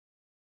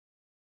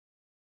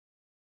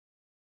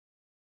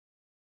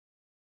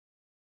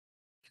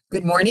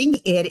Good morning.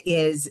 It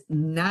is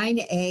 9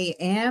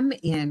 a.m.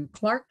 in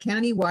Clark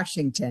County,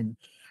 Washington.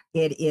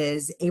 It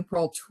is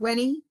April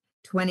 20,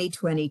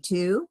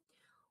 2022.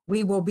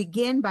 We will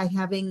begin by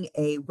having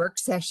a work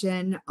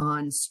session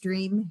on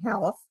stream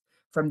health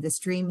from the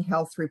Stream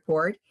Health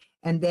Report,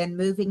 and then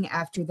moving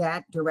after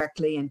that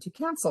directly into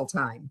council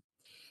time.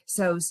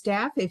 So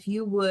staff, if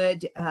you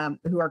would,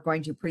 who are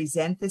going to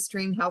present the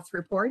Stream Health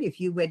Report, if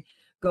you would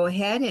go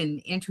ahead and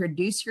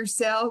introduce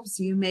yourselves,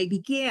 you may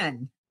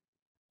begin.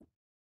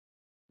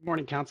 Good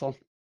morning, Council.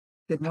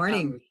 Good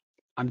morning.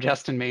 I'm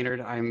Justin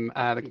Maynard. I'm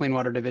the Clean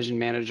Water Division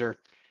Manager.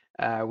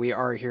 We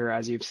are here,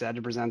 as you've said,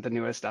 to present the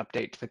newest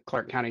update to the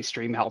Clark County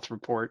Stream Health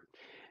Report.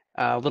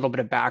 A little bit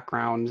of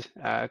background,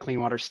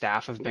 Clean Water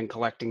staff have been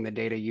collecting the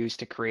data used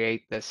to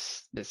create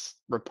this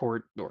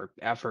report or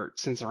effort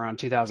since around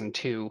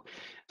 2002.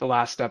 The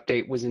last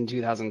update was in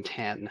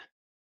 2010.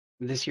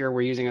 This year,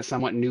 we're using a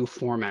somewhat new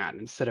format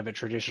instead of a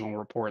traditional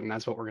report, and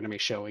that's what we're going to be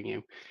showing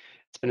you.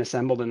 It's been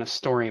assembled in a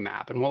story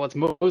map. And while it's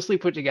mostly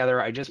put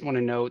together, I just want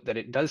to note that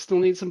it does still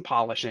need some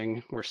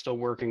polishing. We're still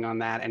working on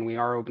that, and we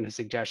are open to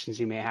suggestions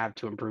you may have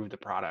to improve the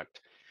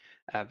product.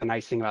 The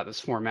nice thing about this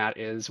format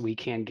is we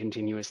can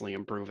continuously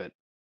improve it.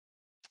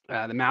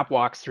 The map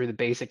walks through the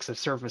basics of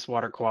surface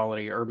water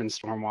quality, urban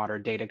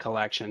stormwater, data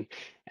collection,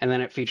 and then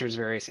it features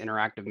various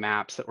interactive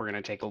maps that we're going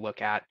to take a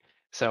look at.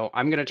 So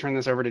I'm going to turn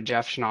this over to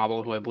Jeff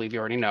Schnabel, who I believe you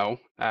already know,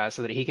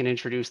 so that he can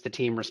introduce the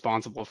team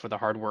responsible for the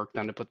hard work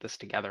done to put this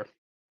together.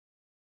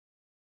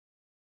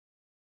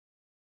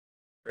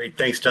 Great,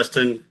 thanks,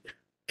 Justin.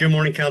 Good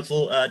morning,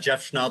 Council.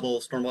 Jeff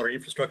Schnabel, Stormwater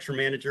Infrastructure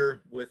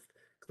Manager with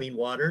Clean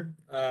Water.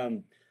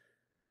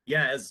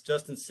 Yeah, as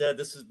Justin said,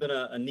 this has been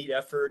a neat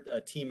effort,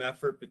 a team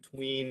effort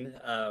between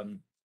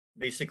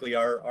basically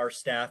our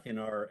staff in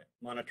our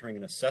monitoring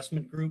and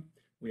assessment group.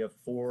 We have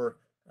 4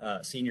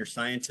 senior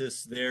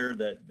scientists there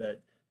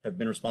that have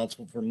been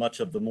responsible for much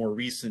of the more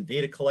recent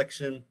data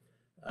collection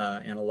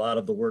and a lot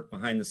of the work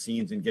behind the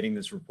scenes in getting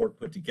this report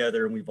put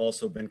together. And we've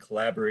also been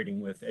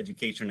collaborating with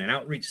education and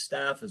outreach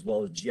staff as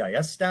well as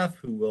GIS staff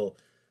who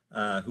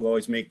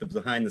always make the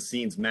behind the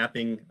scenes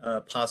mapping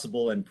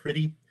possible and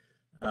pretty.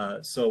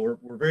 So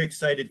we're very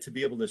excited to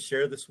be able to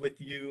share this with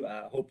you.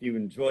 Hope you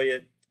enjoy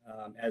it.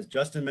 As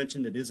Justin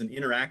mentioned, it is an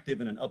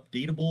interactive and an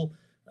updatable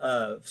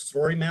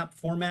story map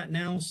format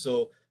now.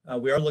 So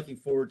we are looking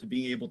forward to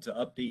being able to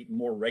update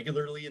more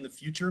regularly in the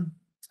future.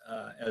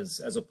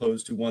 As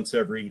opposed to once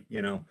every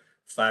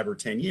 5 or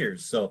 10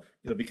 years. So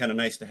it'll be kind of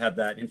nice to have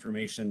that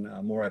information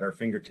more at our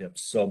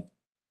fingertips. So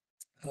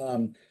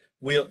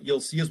you'll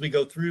see as we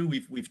go through,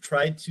 we've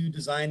tried to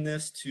design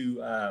this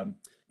to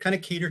kind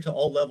of cater to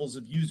all levels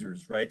of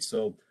users, right?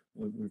 So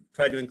we've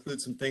tried to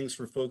include some things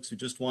for folks who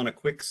just want a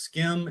quick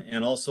skim,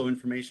 and also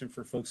information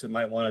for folks that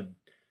might want to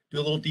do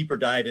a little deeper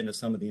dive into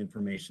some of the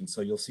information. So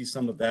you'll see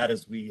some of that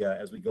as we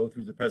go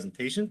through the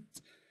presentation.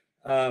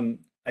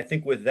 I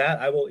think with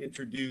that, I will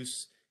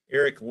introduce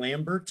Eric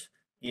Lambert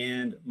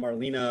and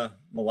Marley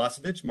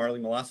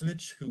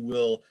Milosevic, who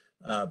will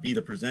be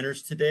the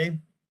presenters today.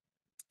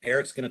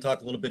 Eric's going to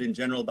talk a little bit in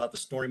general about the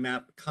story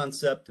map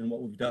concept and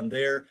what we've done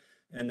there.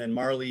 And then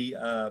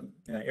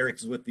Eric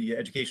is with the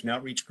Education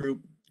Outreach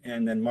Group.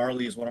 And then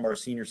Marley is one of our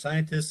senior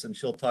scientists, and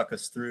she'll talk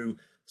us through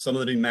some of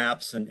the new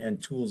maps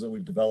and tools that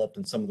we've developed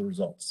and some of the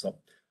results. So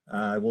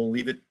I will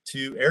leave it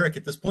to Eric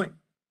at this point.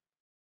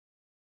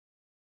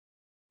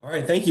 All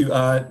right, thank you.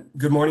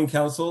 Good morning,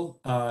 Council.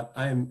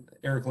 I am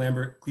Eric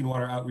Lambert, Clean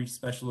Water Outreach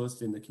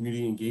Specialist in the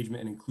Community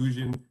Engagement and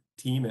Inclusion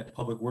team at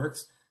Public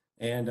Works,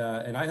 and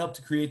I helped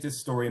to create this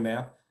story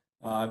map.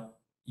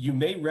 You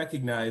may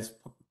recognize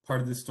part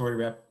of this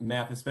story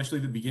map, especially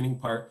the beginning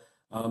part.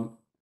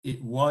 It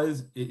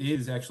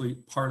is actually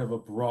part of a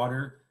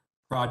broader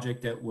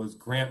project that was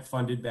grant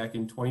funded back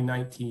in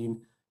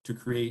 2019 to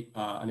create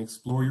an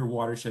Explore Your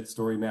Watershed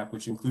story map,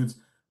 which includes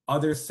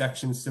other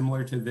sections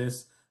similar to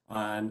this,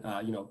 on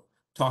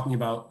talking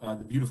about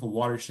the beautiful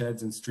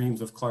watersheds and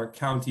streams of Clark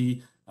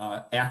County,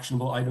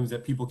 actionable items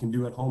that people can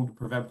do at home to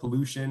prevent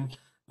pollution,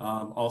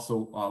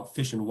 also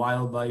fish and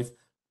wildlife,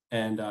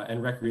 and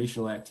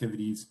recreational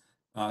activities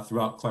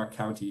throughout Clark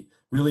County,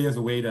 really as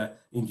a way to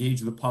engage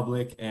the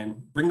public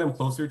and bring them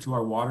closer to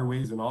our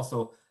waterways, and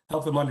also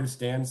help them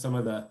understand some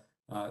of the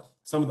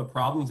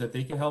problems that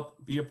they can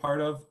help be a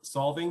part of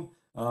solving,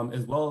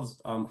 as well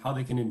as how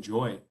they can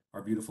enjoy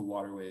our beautiful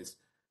waterways.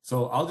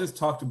 So I'll just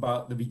talk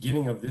about the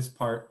beginning of this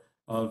part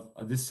of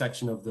this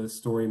section of the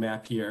story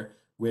map here,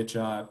 which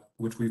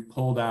we've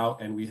pulled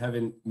out, and we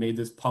haven't made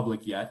this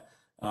public yet.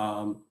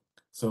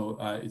 So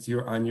it's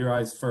on your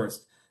eyes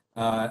first.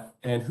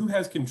 And who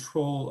has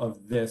control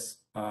of this?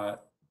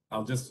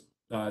 I'll just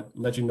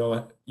let you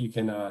know you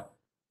can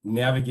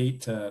navigate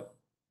to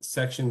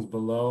sections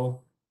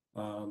below.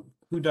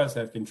 Who does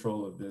have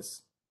control of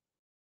this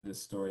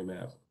story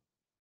map?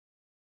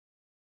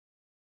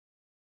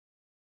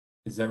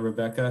 Is that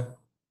Rebecca?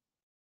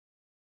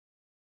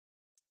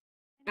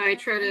 I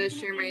try to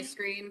share my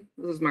screen.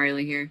 This is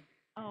Marley here.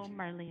 Oh,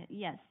 Marlena.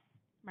 Yes,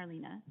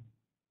 Marlena.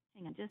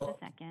 Hang on just a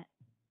second.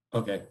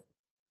 Okay.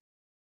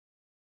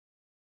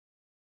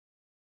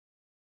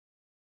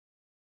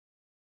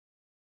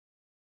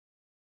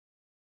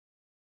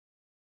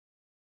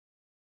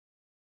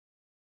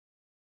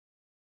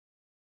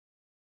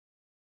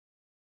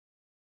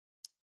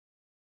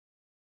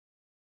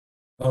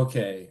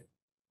 Okay.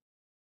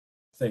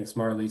 Thanks,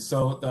 Marley.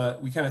 So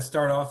we kind of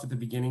start off at the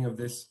beginning of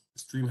this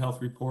stream health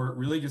report,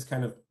 really just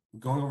kind of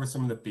going over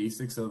some of the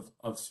basics of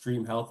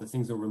stream health, the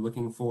things that we're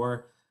looking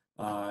for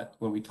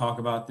when we talk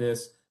about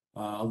this,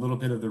 a little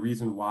bit of the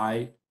reason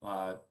why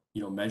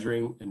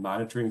measuring and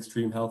monitoring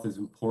stream health is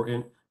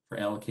important for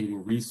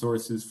allocating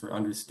resources, for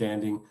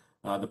understanding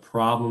the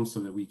problem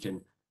so that we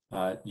can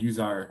use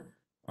our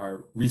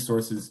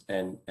resources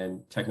and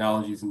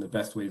technologies in the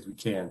best ways we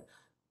can.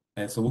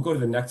 And so we'll go to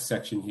the next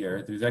section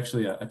here. There's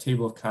actually a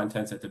table of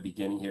contents at the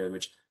beginning here,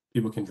 which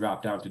people can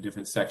drop down to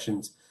different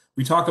sections.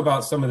 We talk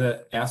about some of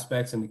the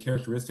aspects and the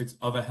characteristics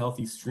of a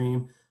healthy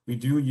stream. We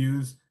do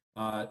use,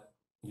 and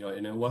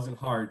it wasn't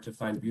hard to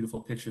find beautiful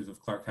pictures of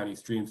Clark County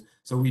streams.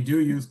 So we do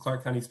use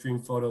Clark County stream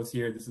photos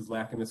here. This is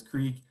Lacamas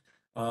Creek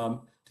to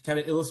kind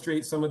of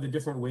illustrate some of the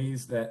different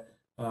ways that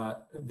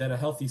a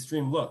healthy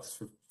stream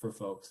looks for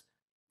folks.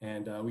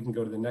 And we can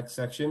go to the next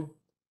section,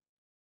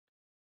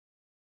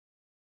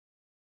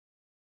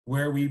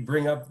 where we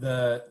bring up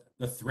the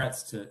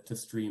threats to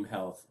stream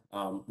health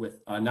with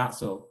a not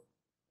so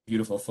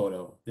beautiful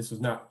photo. This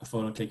was not a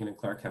photo taken in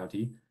Clark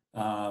County,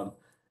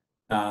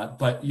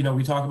 but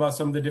we talk about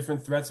some of the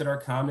different threats that are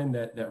common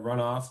that run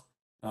off,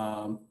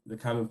 the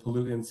common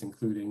pollutants,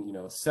 including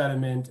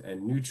sediment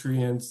and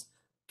nutrients,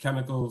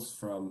 chemicals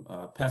from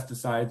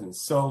pesticides and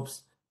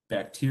soaps,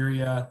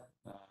 bacteria,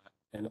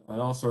 and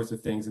all sorts of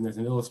things. And there's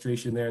an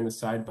illustration there in the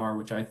sidebar,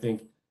 which I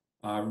think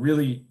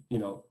really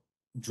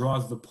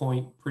draws the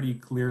point pretty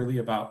clearly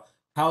about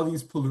how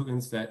these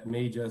pollutants that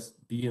may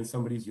just be in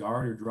somebody's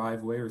yard or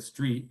driveway or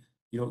street,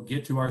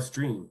 get to our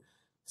stream.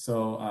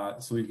 So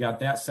we've got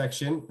that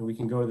section, and we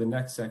can go to the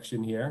next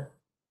section here,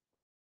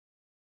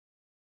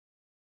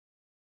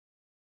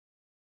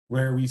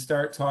 where we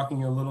start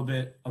talking a little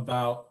bit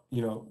about,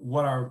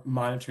 what our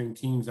monitoring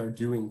teams are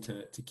doing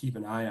to keep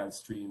an eye on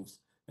streams.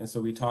 And so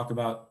we talk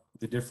about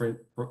the different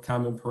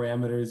common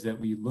parameters that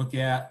we look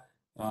at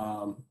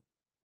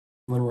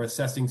when we're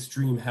assessing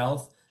stream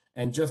health,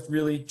 and just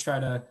really try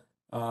to,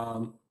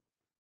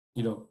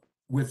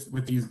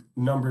 with these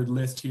numbered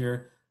lists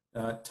here,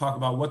 talk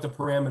about what the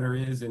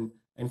parameter is and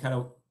kind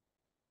of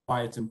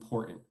why it's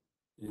important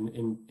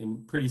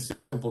in pretty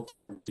simple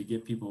terms to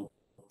get people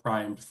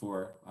primed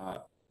for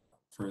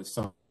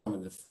some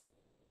of the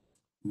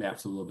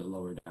maps a little bit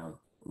lower down.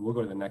 We'll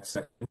go to the next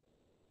section.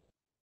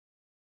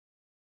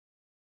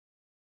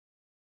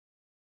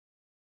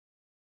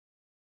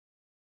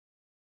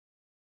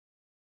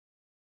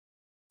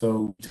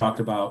 So we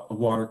talked about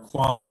water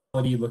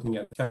quality, looking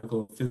at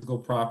chemical and physical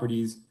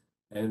properties,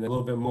 and a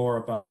little bit more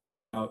about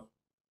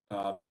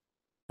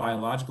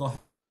biological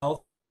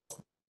health.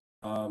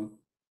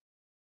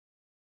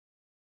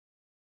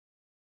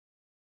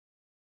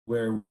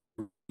 Where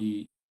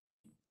we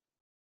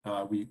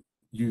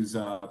use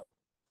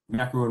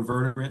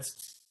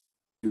macroinvertebrates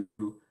to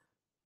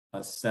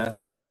assess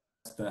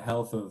the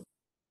health of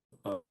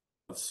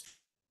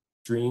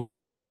stream.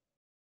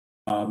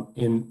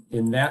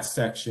 In that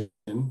section,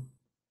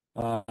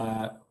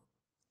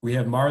 we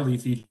have Marley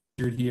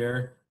featured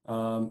here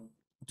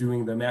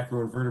doing the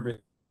macroinvertebrate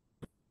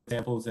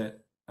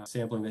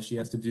sampling that she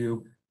has to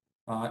do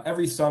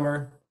every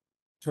summer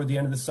toward the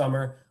end of the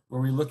summer,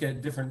 where we look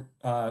at different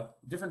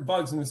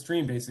bugs in the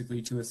stream,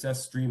 basically to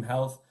assess stream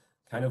health,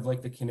 kind of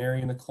like the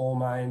canary in the coal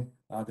mine.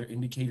 They're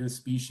indicator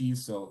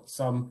species, so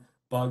some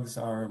bugs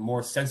are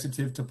more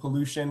sensitive to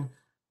pollution.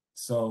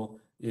 So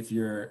if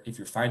you're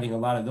finding a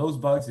lot of those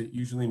bugs, it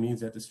usually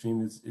means that the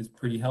stream is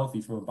pretty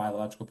healthy from a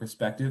biological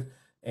perspective.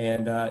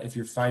 And if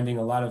you're finding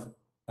a lot of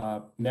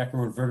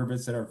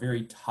macroinvertebrates that are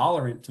very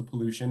tolerant to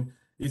pollution,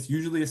 it's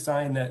usually a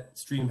sign that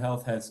stream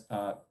health has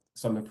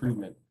some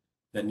improvement,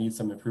 that needs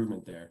some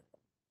improvement there.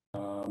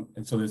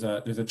 And so there's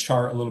a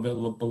chart a little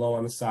bit below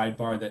on the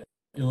sidebar that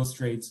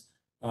illustrates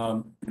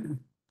kind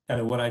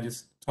of what I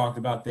just talked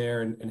about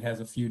there, and has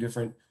a few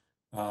different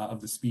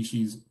of the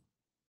species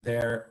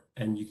there.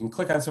 And you can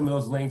click on some of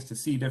those links to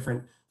see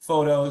different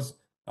photos,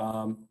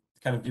 to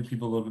kind of give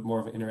people a little bit more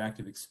of an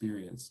interactive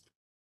experience.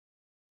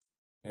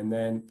 And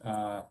then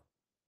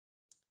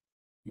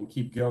you can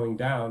keep going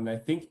down. And I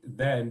think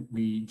then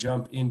we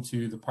jump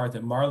into the part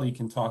that Marley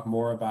can talk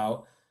more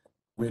about,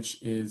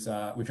 which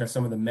are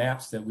some of the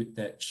maps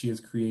that she has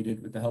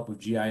created with the help of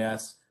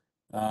GIS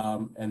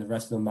and the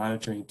rest of the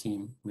monitoring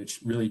team, which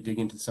really dig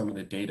into some of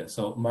the data.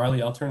 So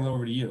Marley, I'll turn it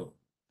over to you.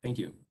 Thank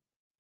you.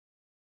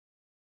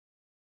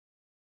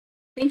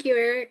 Thank you,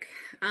 Eric.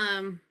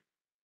 Hi,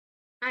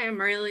 I'm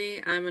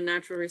Marley. I'm a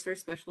natural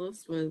resource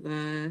specialist with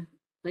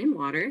Clean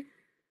Water.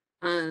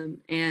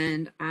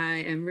 And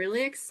I am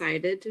really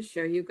excited to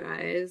show you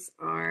guys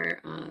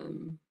our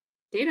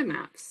data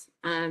maps.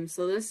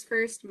 So this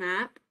first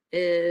map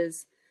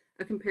is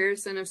a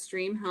comparison of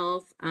stream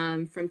health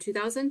from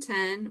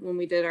 2010, when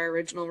we did our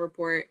original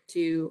report,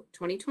 to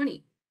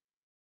 2020.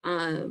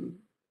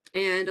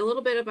 And a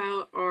little bit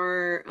about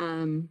our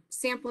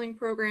sampling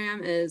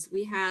program is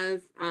we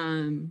have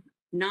 9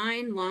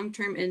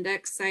 long-term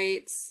index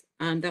sites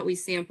that we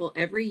sample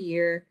every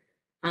year.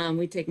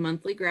 We take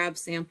monthly grab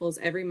samples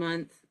every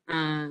month.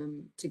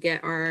 to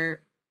get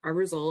our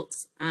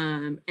results.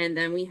 And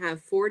then we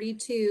have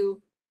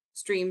 42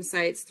 stream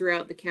sites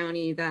throughout the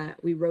county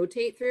that we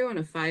rotate through on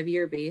a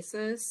 5-year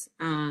basis.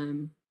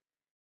 And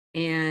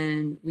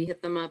we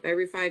hit them up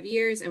every 5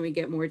 years and we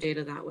get more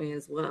data that way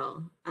as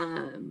well.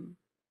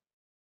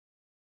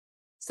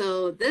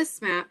 So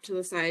this map to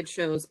the side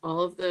shows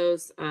all of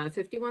those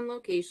 51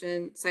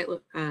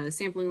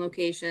 sampling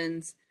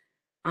locations.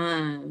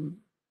 And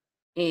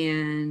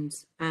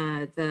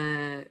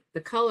the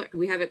color,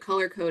 we have it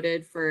color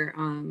coded for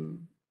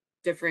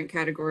different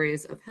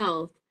categories of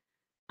health.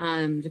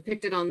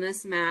 Depicted on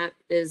this map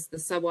is the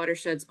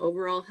subwatershed's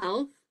overall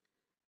health,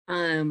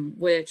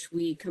 which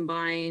we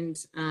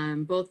combined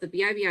both the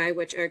BIBI,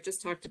 which Eric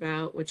just talked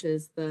about, which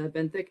is the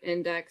benthic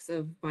index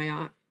of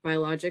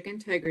biologic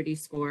integrity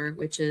score,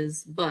 which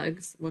is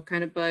bugs. What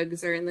kind of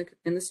bugs are in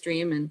the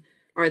stream, and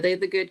are they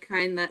the good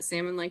kind that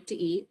salmon like to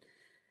eat?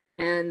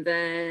 And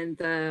then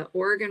the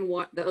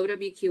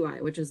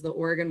OWQI, which is the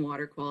Oregon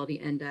Water Quality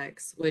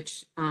Index,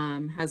 which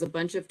has a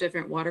bunch of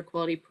different water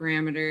quality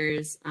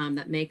parameters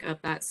that make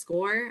up that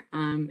score.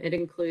 It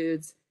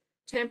includes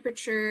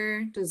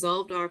temperature,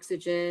 dissolved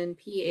oxygen,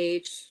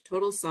 pH,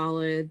 total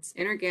solids,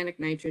 inorganic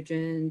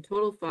nitrogen,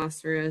 total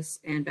phosphorus,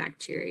 and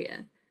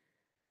bacteria.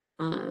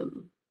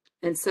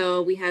 And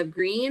so we have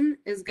green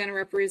is going to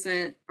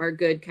represent our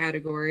good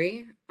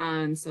category.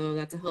 So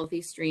that's a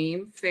healthy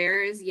stream.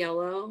 Fair is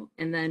yellow,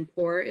 and then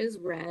poor is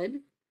red.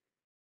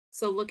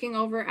 So looking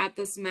over at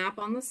this map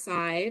on the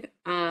side,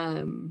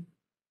 I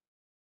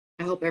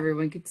hope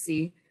everyone could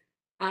see.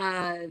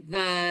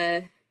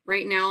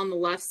 Right now on the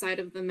left side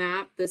of the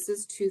map, this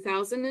is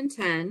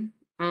 2010.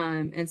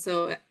 And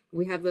so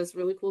we have this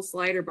really cool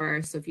slider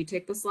bar. So if you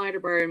take the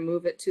slider bar and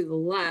move it to the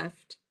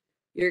left,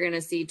 you're going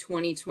to see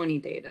 2020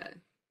 data.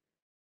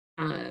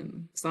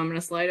 So I'm going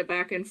to slide it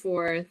back and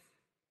forth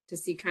to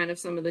see kind of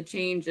some of the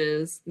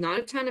changes. Not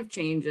a ton of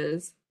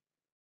changes,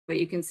 but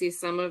you can see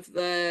some of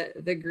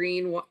the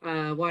green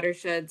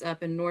watersheds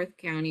up in North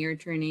County are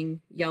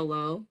turning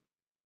yellow,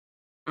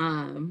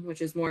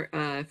 which is more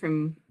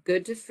from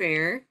good to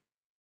fair.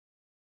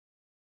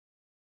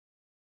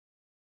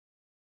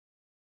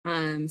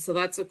 So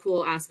that's a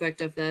cool aspect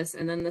of this.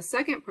 And then the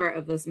second part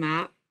of this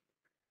map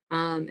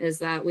is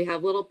that we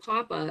have little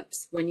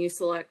pop-ups when you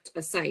select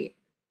a site.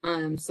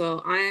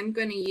 So I'm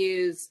going to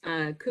use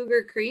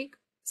Cougar Creek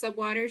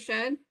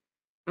subwatershed.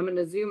 I'm going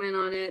to zoom in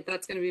on it.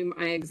 That's going to be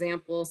my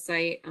example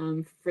site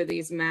for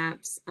these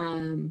maps.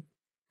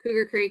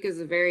 Cougar Creek is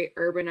a very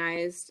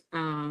urbanized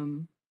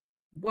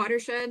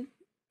watershed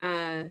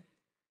that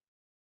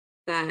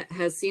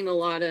has seen a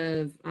lot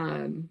of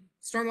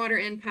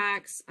stormwater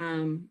impacts.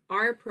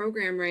 Our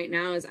program right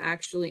now is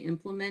actually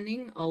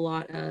implementing a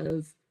lot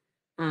of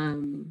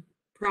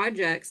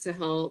projects to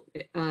help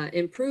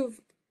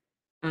improve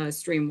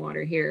stream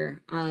water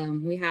here.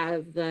 We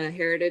have the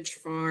Heritage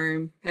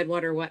Farm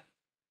Headwater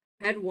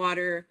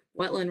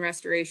Wetland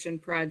Restoration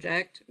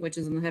Project, which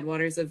is in the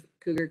headwaters of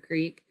Cougar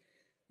Creek.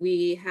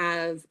 We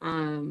have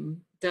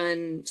done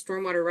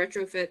stormwater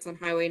retrofits on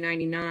Highway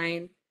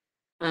 99.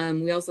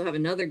 We also have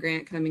another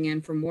grant coming in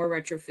for more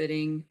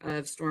retrofitting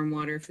of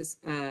stormwater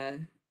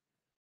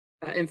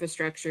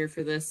infrastructure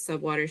for this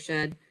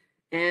subwatershed.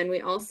 And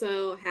we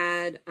also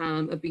had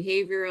a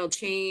behavioral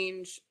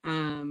change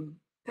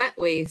pet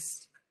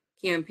waste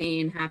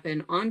campaign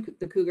happen on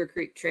the Cougar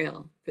Creek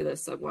Trail for the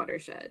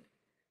subwatershed.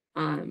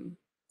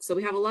 So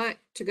we have a lot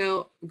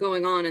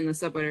going on in the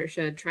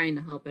subwatershed trying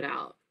to help it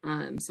out.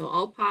 So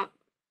I'll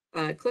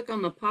click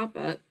on the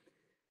pop-up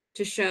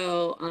to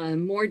show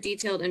more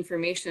detailed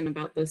information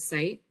about this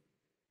site.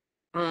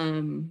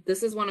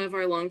 This is one of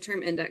our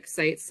long-term index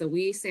sites. So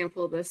we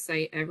sample this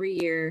site every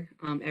year,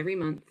 every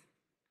month.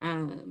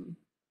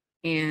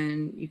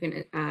 And you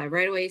can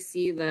right away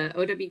see the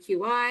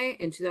OWQI.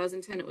 In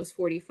 2010, it was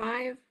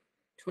 45.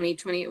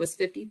 2020, it was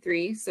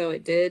 53. So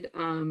it did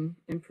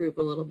improve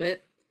a little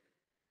bit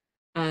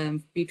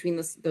between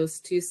those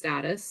two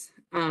status.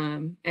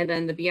 And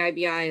then the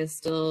BIBI is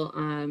still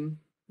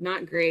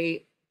not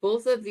great.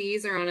 Both of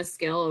these are on a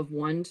scale of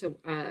 1 to,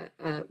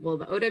 well,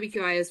 the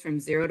OWQI is from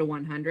 0 to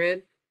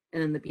 100,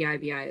 and then the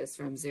BIBI is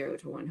from 0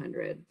 to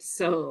 100.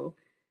 So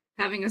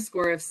having a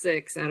score of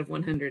 6 out of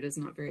 100 is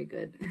not very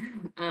good.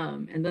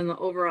 And then the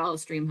overall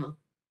stream health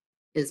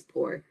is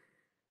poor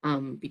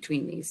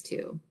between these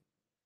two.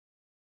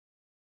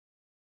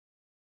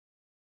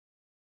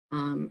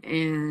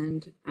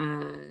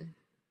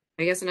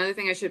 I guess another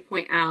thing I should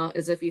point out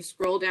is if you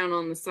scroll down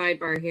on the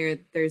sidebar here,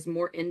 there's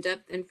more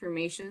in-depth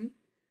information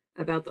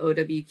about the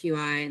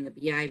OWQI and the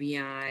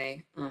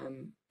BIBI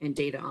and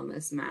data on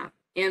this map,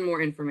 and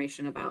more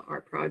information about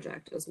our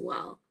project as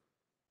well.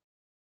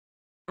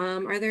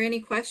 Are there any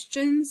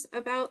questions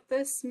about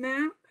this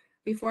map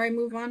before I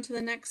move on to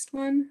the next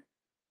one?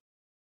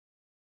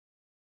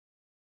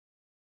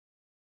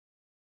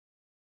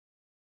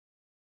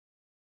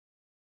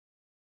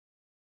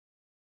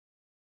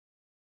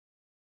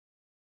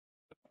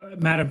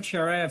 Madam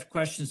Chair, I have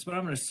questions, but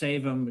I'm going to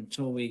save them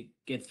until we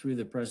get through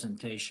the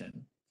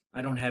presentation.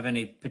 I don't have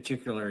any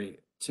particular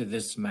to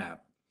this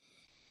map.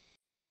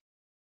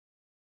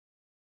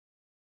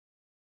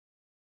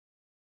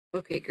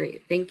 Okay,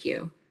 great. Thank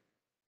you.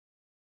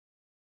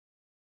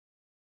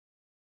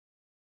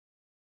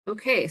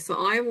 Okay, so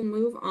I will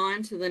move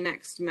on to the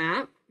next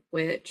map,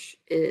 which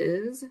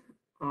is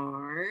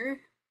our,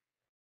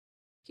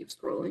 keep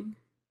scrolling,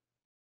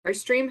 our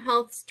stream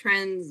health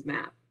trends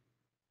map.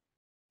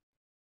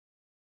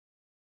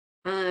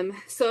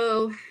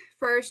 So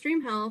for our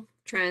stream health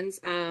trends,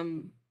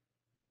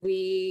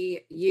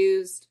 we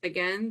used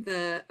again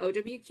the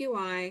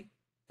OWQI,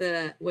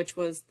 which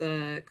was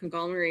the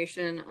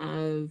conglomeration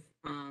of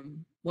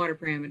water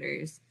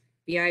parameters,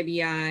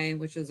 BIBI,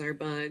 which is our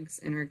bugs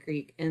in our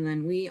creek, and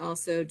then we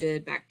also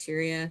did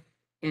bacteria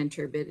and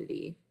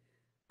turbidity.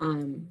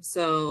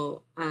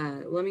 So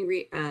let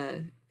me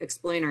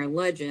explain our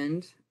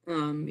legend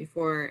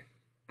before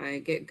I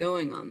get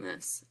going on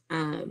this.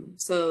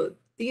 So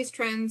these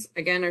trends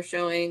again are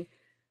showing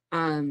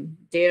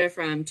data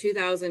from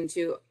 2000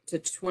 to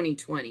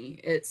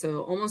 2020.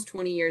 So almost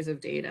 20 years of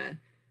data.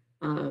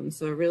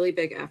 So a really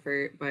big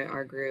effort by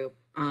our group.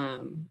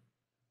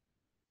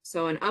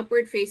 So an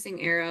upward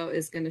facing arrow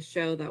is going to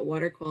show that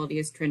water quality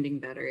is trending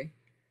better.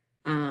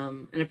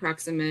 An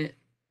approximate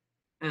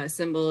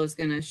symbol is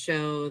going to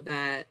show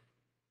that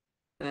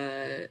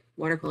the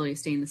water quality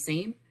is staying the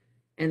same.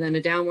 And then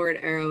a downward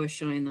arrow is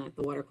showing that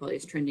the water quality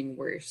is trending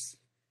worse.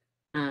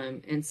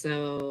 And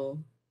so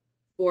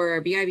for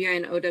our BIBI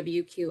and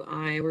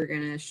OWQI, we're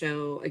going to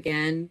show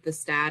again the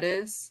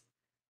status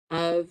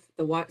of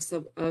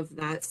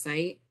that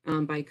site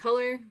by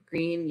color,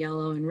 green,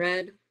 yellow, and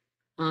red.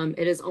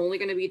 It is only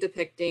going to be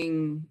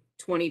depicting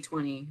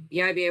 2020.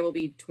 BIBI will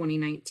be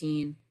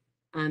 2019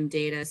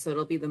 data, so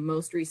it'll be the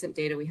most recent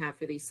data we have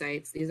for these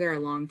sites. These are our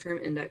long-term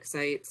index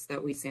sites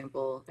that we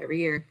sample every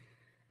year.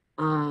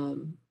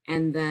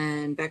 And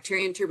then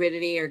bacteria and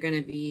turbidity are going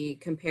to be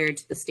compared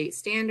to the state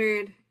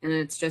standard, and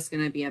it's just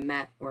going to be a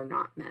met or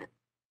not met.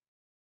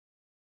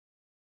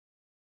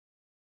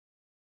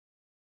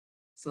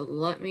 So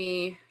let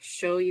me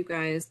show you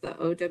guys the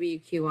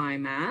OWQI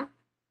map.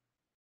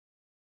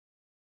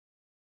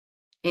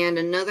 And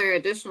another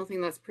additional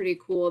thing that's pretty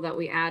cool that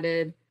we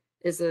added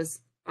is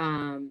this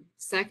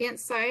second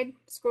side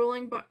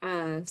scrolling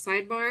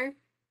sidebar,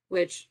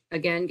 which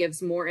again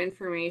gives more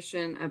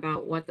information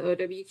about what the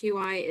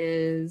OWQI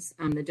is,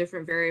 the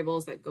different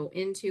variables that go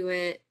into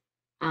it,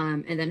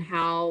 and then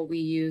how we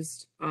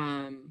used,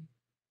 how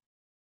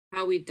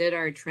we did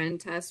our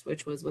trend test,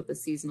 which was with the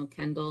seasonal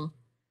Kendall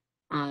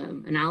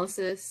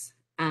analysis.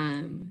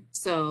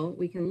 So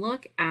we can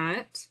look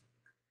at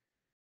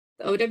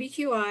the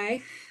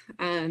OWQI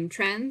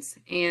trends,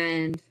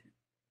 and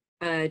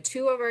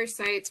 2 of our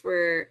sites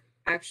were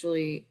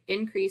actually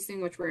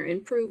increasing, which were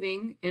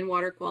improving in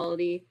water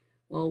quality,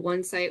 while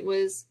 1 site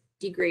was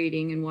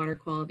degrading in water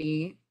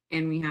quality,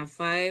 and we have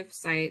 5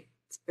 sites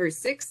or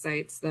 6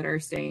 sites that are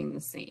staying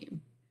the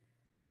same.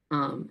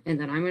 And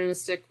then I'm going to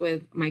stick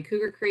with my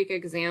Cougar Creek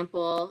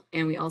example,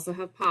 and we also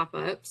have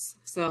pop-ups.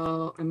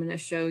 So I'm going to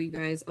show you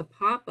guys a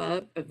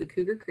pop-up of the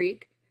Cougar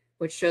Creek,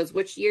 which shows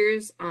which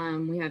years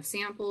we have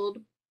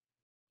sampled.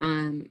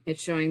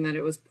 It's showing that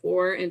it was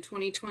poor in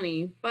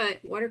 2020,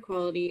 but water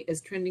quality is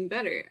trending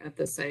better at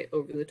the site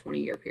over the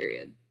 20-year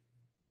period.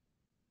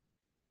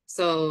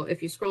 So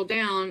if you scroll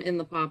down in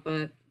the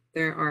pop-up,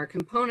 there are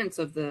components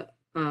of the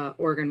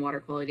Oregon Water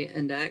Quality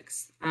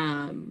Index.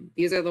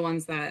 These are the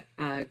ones that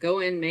go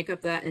in, make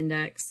up that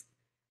index,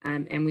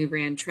 and we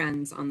ran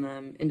trends on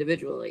them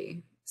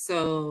individually.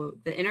 So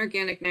the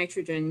inorganic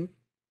nitrogen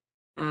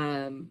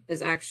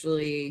is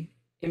actually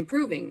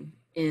improving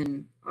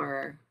in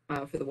our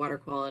for the water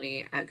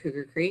quality at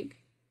Cougar Creek.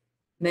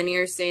 Many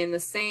are staying the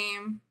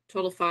same.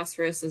 Total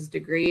phosphorus is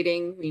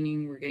degrading,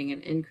 meaning we're getting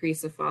an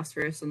increase of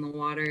phosphorus in the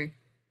water.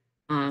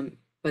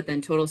 But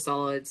then total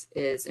solids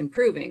is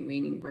improving,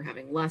 meaning we're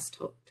having less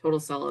total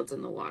solids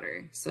in the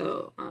water.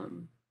 So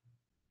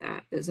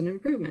that is an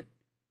improvement.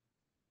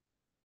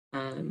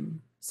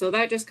 So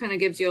that just kind of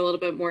gives you a little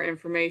bit more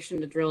information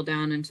to drill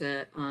down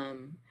into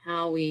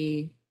how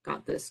we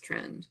got this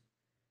trend.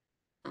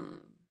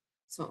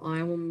 So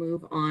I will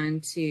move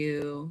on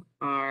to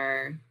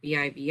our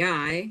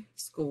BIBI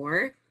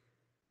score.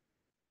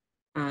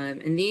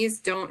 And these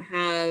don't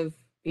have,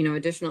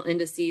 additional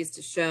indices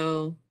to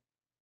show.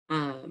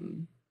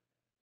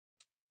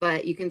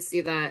 But you can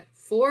see that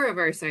 4 of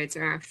our sites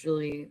are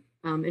actually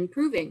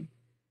improving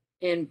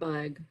in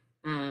bug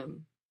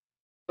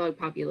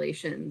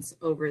populations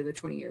over the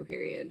 20-year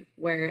period,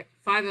 where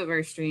 5 of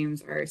our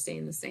streams are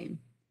staying the same.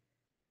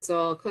 So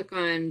I'll click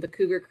on the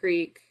Cougar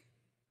Creek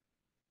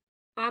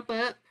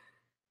pop-up,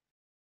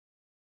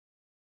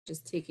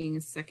 just taking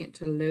a second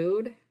to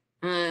load.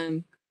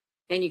 And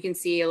you can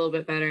see a little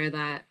bit better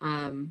that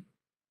in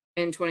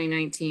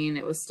 2019,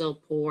 it was still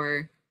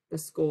poor, the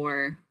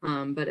score,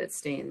 but it's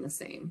staying the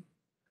same.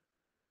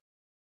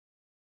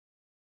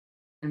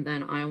 And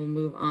then I will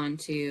move on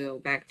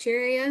to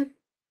bacteria,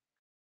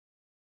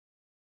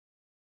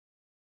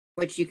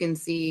 which you can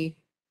see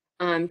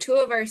 2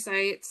 of our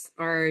sites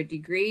are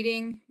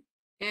degrading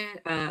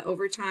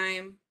over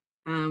time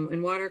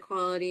in water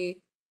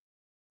quality,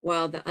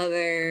 while the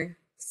other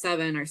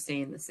 7 are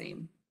staying the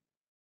same.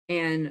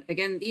 And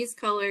again, these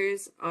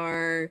colors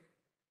are,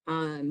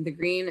 the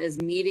green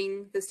is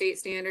meeting the state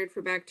standard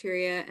for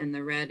bacteria, and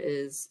the red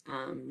is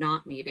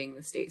not meeting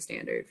the state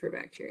standard for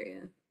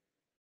bacteria.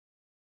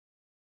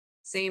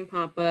 Same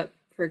pop-up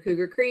for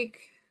Cougar Creek,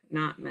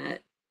 not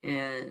met,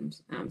 and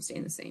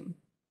staying the same.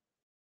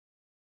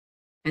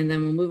 And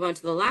then we'll move on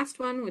to the last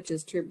one, which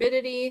is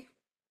turbidity,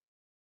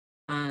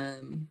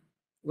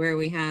 where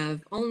we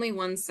have only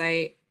one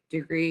site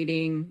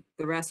degrading,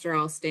 the rest are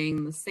all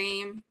staying the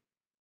same,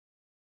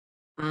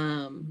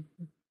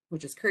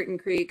 which is Curtin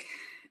Creek.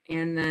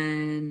 And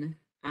then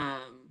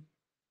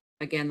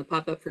again, the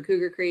pop-up for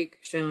Cougar Creek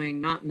showing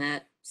not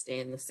met,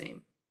 staying the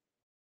same.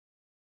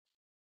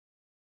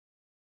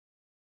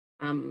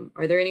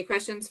 Are there any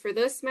questions for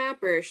this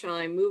map, or shall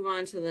I move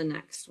on to the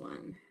next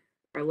one,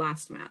 our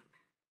last map?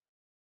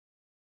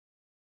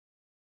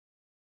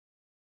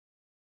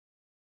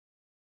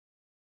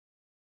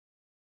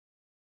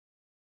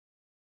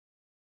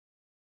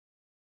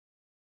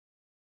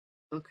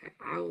 Okay,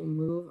 I will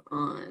move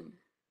on.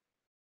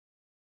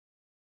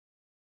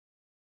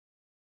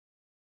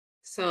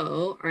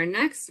 So our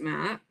next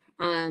map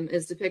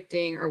is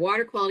depicting our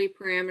water quality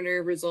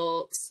parameter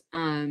results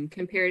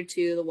compared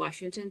to the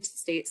Washington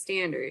state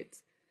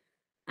standards.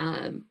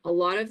 A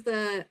lot of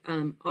the,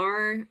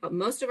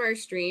 most of our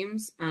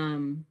streams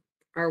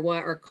are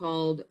what are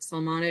called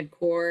Salmonid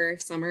Core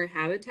Summer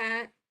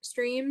Habitat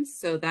streams.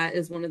 So that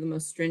is one of the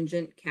most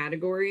stringent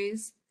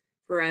categories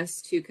for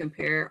us to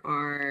compare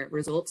our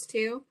results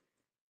to.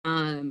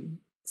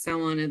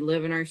 Salmonid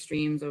live in our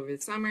streams over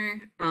the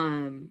summer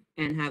and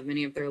have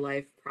many of their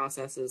life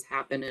processes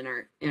happen in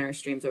our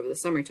streams over the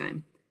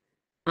summertime.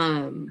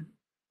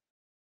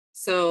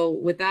 So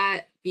with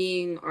that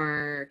being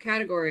our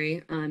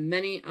category,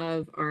 many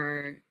of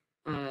our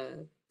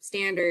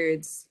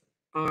standards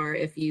are,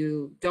 if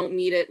you don't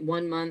meet it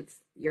 1 month,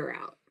 you're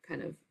out,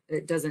 kind of,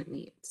 it doesn't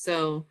meet.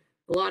 So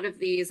a lot of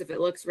these, if it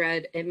looks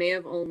red, it may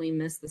have only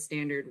missed the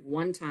standard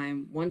one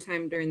time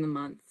during the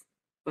month,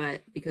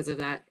 but because of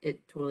that, it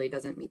totally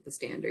doesn't meet the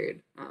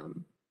standard.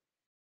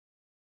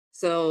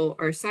 So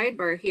our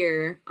sidebar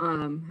here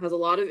has a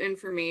lot of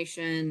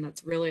information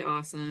that's really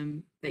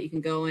awesome that you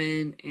can go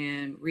in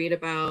and read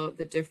about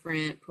the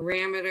different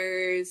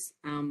parameters,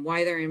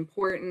 why they're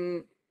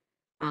important,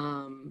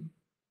 and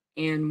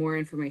more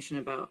information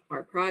about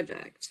our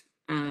project.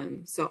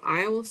 So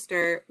I will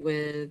start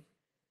with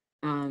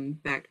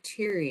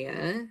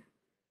bacteria.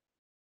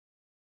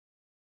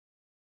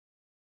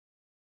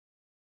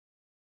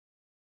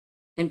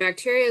 And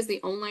bacteria is the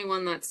only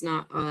one that's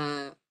not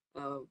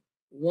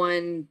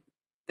one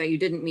that you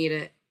didn't meet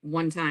it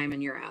one time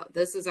and you're out.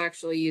 This is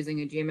actually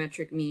using a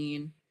geometric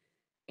mean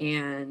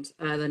and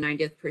the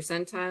 90th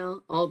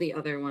percentile. All the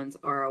other ones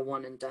are a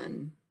one and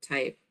done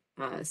type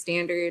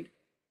standard.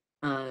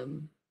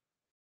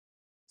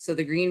 So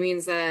the green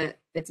means that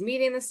it's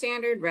meeting the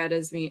standard, red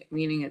is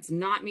meaning it's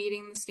not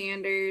meeting the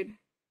standard.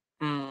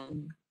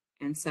 And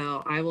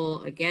so I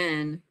will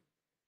again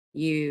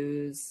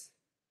use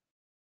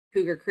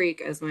Cougar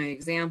Creek as my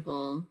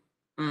example.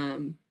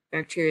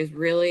 Bacteria is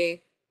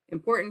really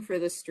important for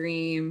the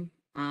stream,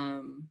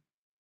 to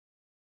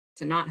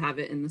not have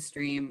it in the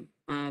stream.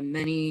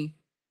 Many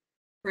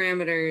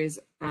parameters,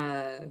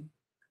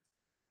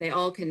 they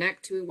all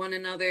connect to one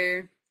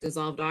another.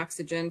 Dissolved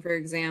oxygen, for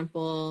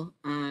example,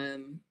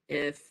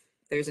 if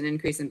there's an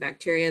increase in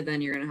bacteria,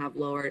 then you're going to have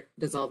lower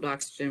dissolved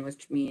oxygen,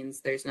 which means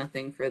there's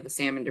nothing for the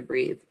salmon to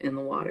breathe in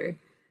the water.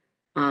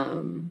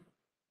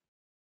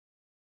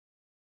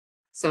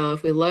 So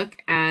if we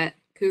look at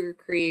Cougar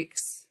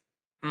Creek's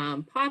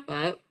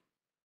pop-up,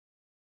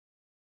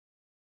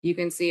 you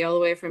can see all the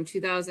way from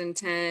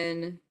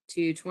 2010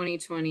 to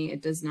 2020,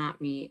 it does not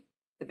meet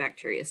the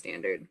bacteria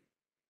standard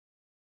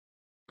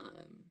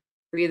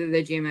for either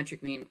the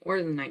geometric mean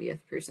or the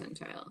 90th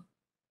percentile.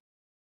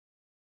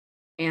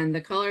 And the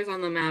colors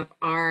on the map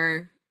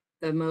are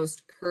the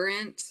most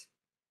current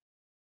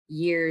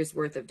year's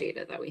worth of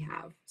data that we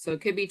have. So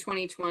it could be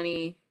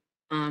 2020,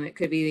 it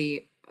could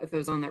be if it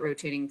was on that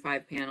rotating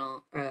 5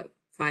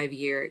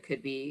 year, it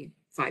could be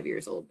 5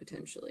 years old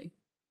potentially.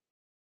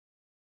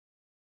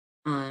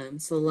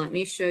 So let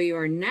me show you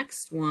our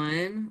next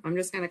one. I'm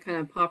just going to kind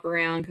of pop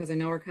around because I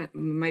know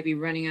we might be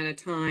running out of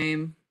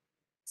time.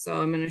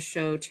 So I'm going to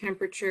show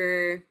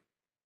temperature.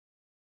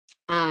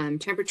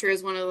 Temperature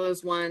is one of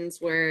those ones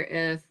where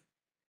if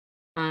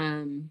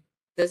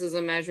this is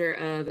a measure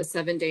of a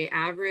 7-day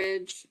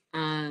average,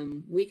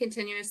 we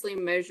continuously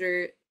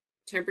measure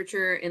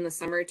temperature in the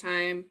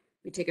summertime.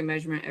 We take a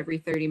measurement every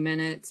 30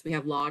 minutes. We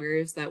have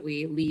loggers that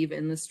we leave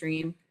in the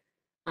stream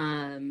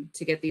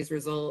to get these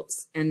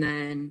results. And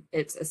then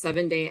it's a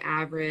 7-day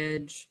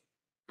average.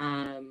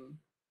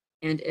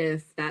 And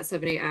if that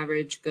 7-day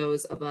average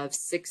goes above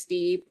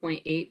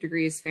 60.8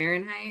 degrees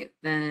Fahrenheit,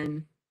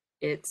 then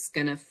it's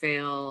gonna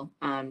fail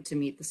to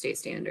meet the state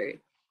standard.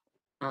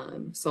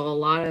 So a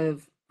lot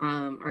of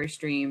our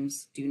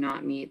streams do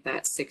not meet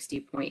that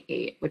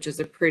 60.8, which is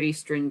a pretty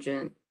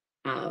stringent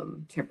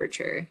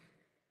temperature.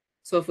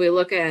 So if we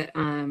look at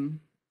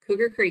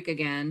Cougar Creek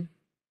again,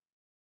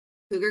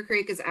 Cougar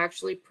Creek is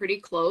actually pretty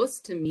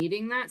close to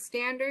meeting that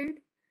standard.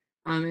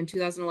 In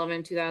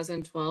 2011,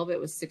 2012, it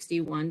was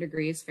 61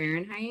 degrees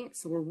Fahrenheit.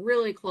 So we're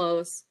really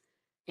close.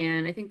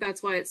 And I think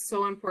that's why it's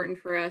so important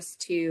for us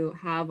to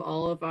have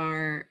all of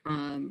our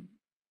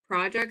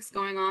projects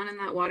going on in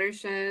that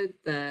watershed.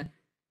 The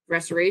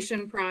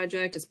restoration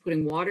project is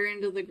putting water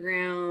into the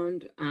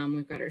ground.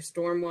 We've got our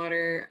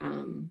stormwater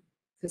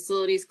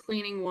facilities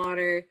cleaning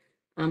water.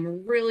 We're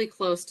really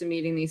close to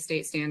meeting these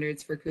state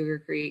standards for Cougar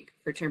Creek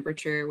for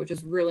temperature, which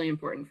is really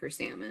important for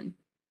salmon.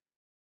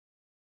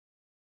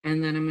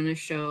 And then I'm going to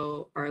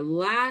show our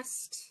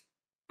last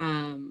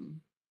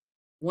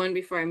one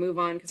before I move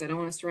on, because I don't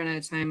want us to run out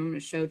of time. I'm going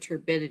to show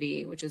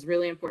turbidity, which is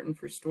really important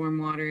for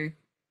stormwater.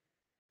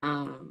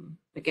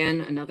 Again,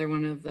 another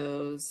one of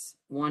those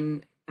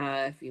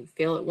if you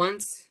fail it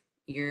once,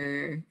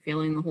 you're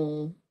failing the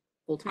whole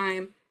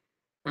time.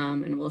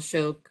 And we'll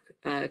show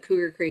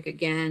Cougar Creek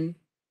again,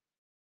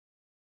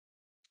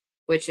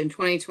 which in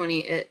 2020,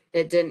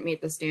 it didn't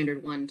meet the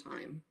standard one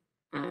time.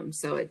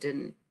 So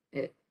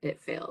it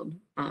failed.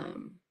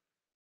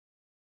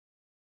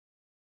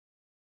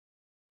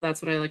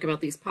 That's what I like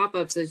about these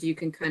pop-ups, is you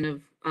can kind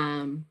of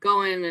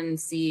go in and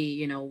see,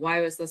 you know,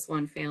 why was this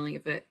one failing?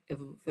 If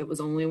it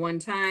was only one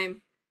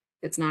time,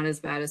 it's not as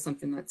bad as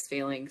something that's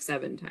failing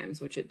 7 times,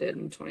 which it did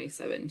in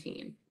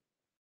 2017.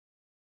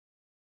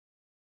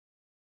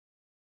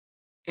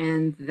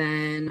 And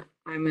then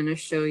I'm going to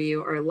show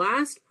you our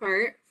last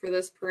part for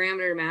this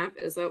parameter map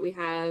is that we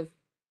have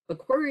a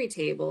query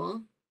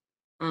table,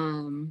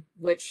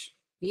 which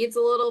needs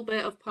a little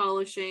bit of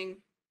polishing.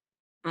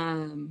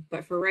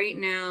 But for right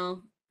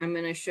now, I'm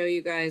going to show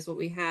you guys what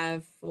we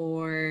have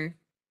for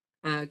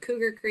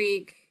Cougar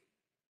Creek.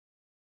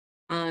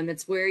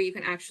 It's where you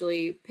can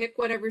actually pick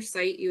whatever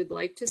site you would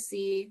like to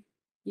see.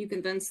 You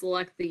can then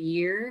select the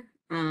year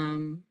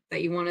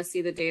that you want to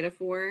see the data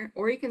for,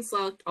 or you can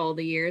select all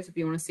the years if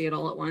you want to see it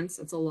all at once.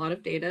 It's a lot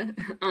of data.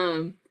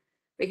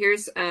 But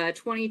here's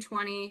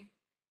 2020,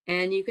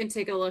 and you can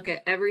take a look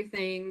at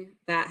everything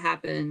that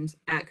happened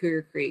at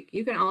Cougar Creek.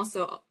 You can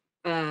also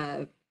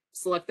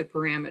select the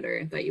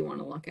parameter that you want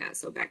to look at.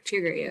 So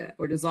bacteria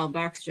or dissolved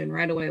oxygen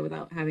right away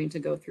without having to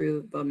go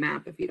through the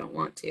map if you don't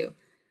want to.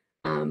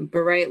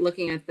 But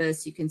looking at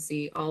this, you can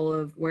see all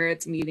of where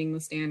it's meeting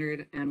the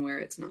standard and where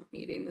it's not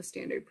meeting the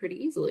standard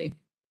pretty easily.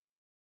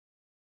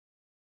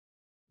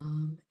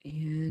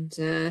 And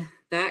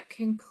that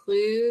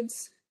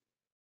concludes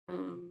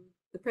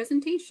the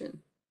presentation.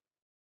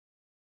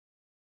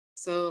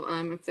 So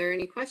if there are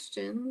any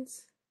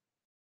questions.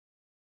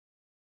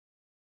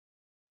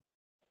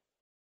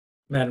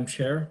 Madam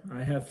Chair,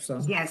 I have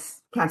some.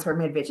 Yes, Councilor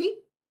Medvici.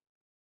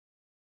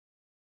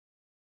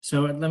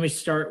 So let me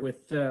start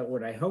with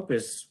what I hope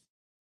is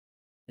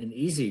an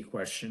easy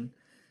question.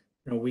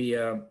 You know, we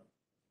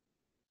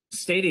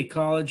State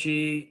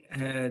Ecology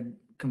had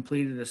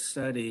completed a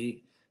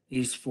study,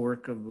 East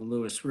Fork of the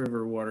Lewis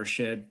River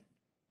watershed,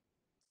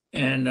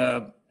 and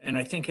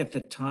I think at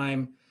the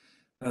time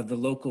the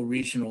local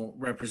regional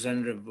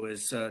representative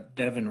was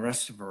Devin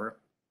Restiver.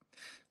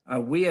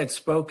 We had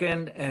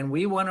spoken and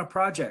we won a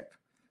project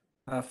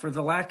for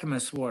the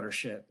Lacamas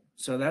watershed.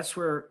 So that's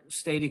where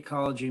State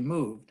Ecology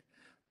moved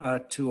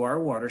to our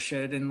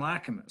watershed in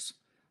Lacamas.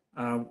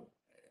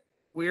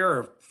 We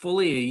are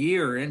fully a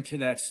year into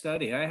that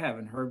study. I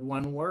haven't heard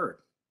one word.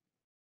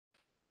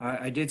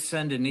 I did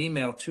send an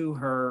email to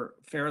her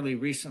fairly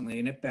recently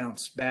and it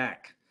bounced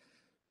back.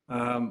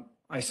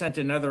 I sent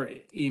another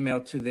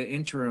email to the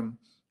interim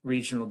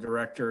regional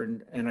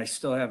director and I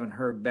still haven't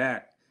heard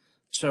back.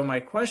 So my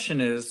question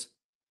is,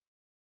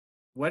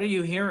 what are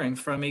you hearing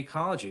from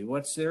Ecology?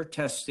 What's their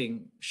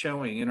testing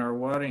showing in our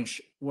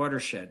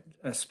watershed,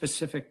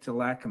 specific to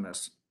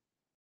Lacamas?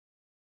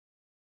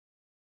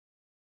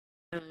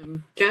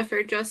 Jeff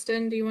or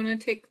Justin, do you want to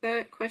take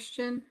that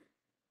question?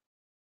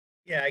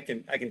 Yeah, I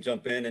can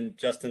jump in, and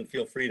Justin,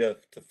 feel free to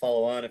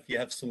follow on if you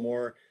have some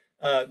more.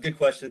 Good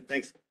question.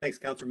 Thanks,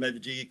 Councilor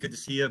Medvici. Good to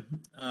see you.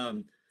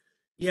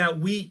 Yeah,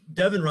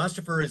 Devin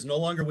Rostropher is no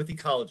longer with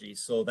Ecology,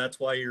 so that's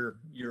why your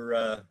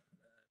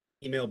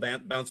email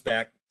bounced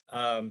back.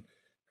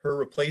 Her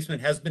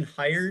replacement has been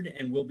hired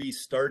and will be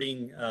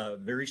starting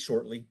very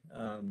shortly.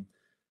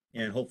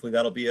 And hopefully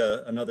that'll be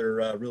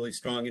another really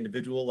strong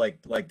individual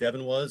like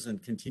Devin was,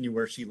 and continue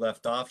where she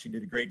left off. She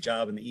did a great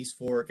job in the East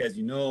Fork, as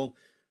you know.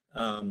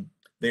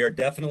 They are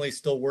definitely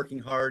still working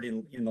hard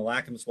in the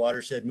Lacamas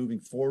watershed moving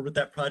forward with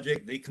that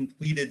project. They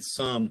completed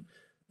some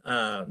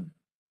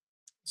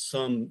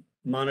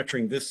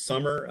monitoring this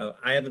summer.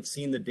 I haven't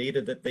seen the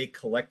data that they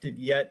collected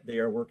yet. They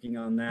are working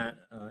on that,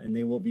 and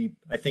they will be,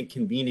 I think,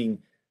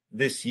 convening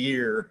this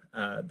year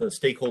the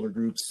stakeholder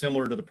groups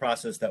similar to the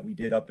process that we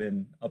did up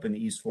in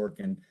the East Fork,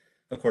 and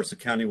of course the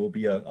county will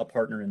be a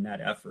partner in that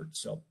effort.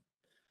 So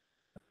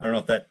I don't know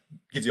if that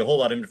gives you a whole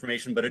lot of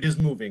information, but it is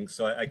moving,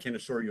 so I can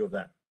assure you of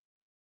that.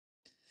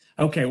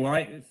 Okay,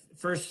 well,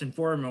 first and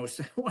foremost,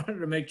 I wanted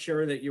to make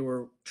sure that you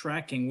were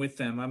tracking with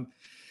them.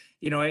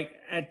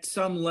 At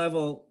some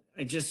level,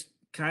 I just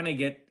kind of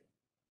get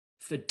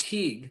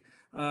fatigued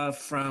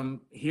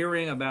from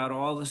hearing about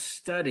all the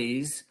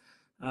studies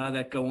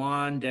that go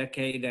on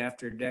decade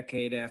after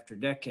decade after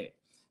decade.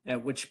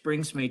 Which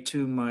brings me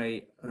to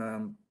my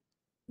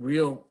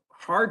real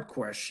hard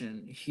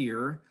question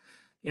here.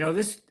 You know,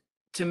 this,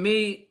 to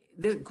me,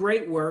 this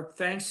great work.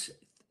 Thanks.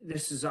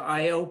 This is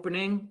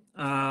eye-opening.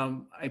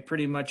 I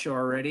pretty much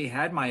already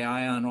had my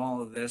eye on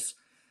all of this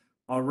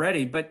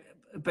already, but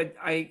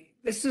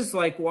this is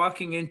like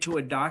walking into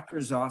a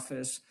doctor's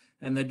office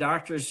and the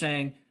doctor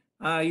saying,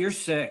 "You're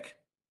sick,"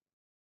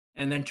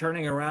 and then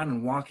turning around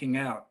and walking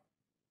out.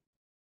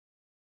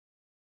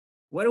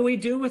 What do we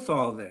do with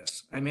all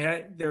this? I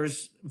mean,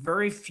 there's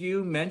very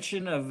few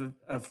mention of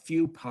a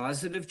few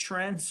positive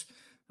trends.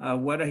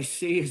 What I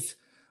see is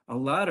a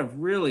lot of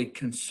really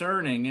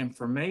concerning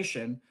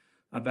information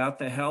about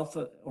the health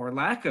or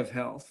lack of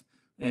health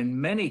in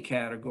many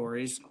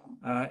categories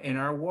in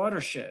our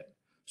watershed.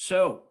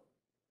 So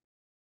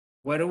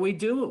what do we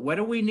do? What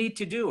do we need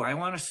to do? I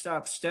want to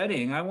stop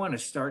studying. I want to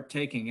start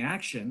taking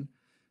action.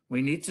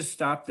 We need to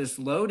stop this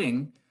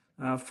loading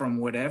from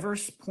whatever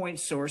point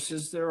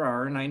sources there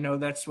are. And I know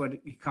that's what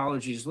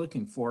ecology is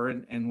looking for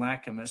in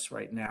Lacamas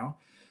right now.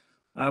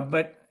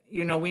 But,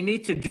 you know, we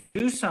need to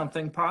do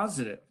something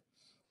positive.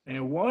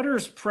 And water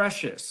is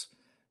precious.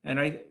 And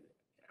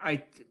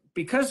I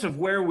because of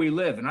where we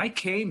live, and I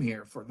came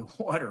here for the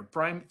water,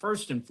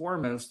 first and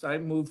foremost, I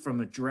moved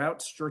from a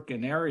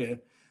drought-stricken area.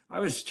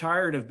 I was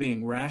tired of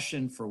being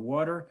rationed for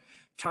water,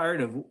 tired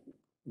of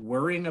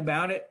worrying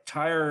about it,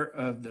 tired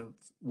of the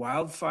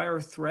wildfire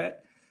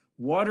threat.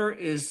 Water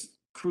is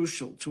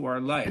crucial to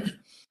our life.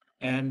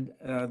 And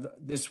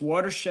this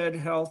watershed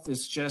health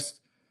is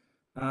just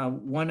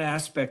one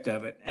aspect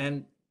of it.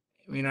 And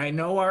I mean, I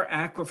know our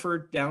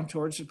aquifer down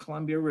towards the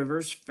Columbia River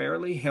is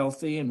fairly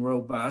healthy and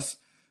robust,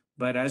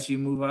 but as you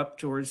move up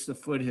towards the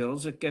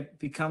foothills, it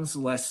becomes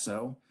less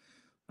so.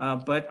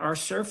 But our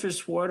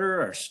surface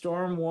water, our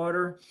storm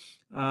water,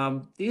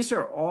 these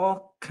are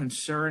all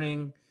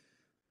concerning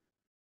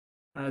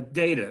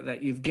data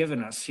that you've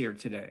given us here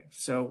today.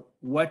 So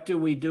what do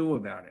we do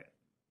about it?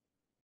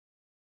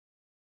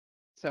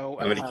 So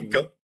I'm going to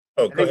go.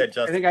 Oh, go ahead,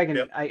 Justin. I think I can.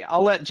 Yep.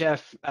 I'll let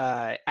Jeff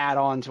add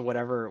on to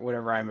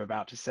whatever I'm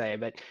about to say.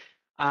 But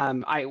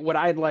what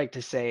I'd like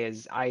to say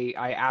is I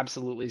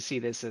absolutely see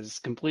this as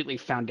completely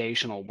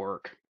foundational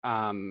work.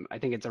 I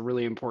think it's a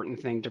really important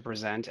thing to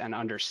present and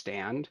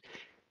understand.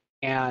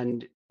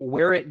 And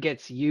where it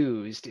gets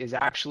used is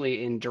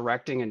actually in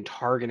directing and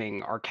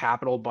targeting our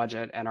capital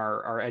budget and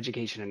our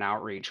education and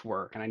outreach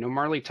work. And I know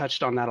Marley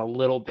touched on that a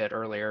little bit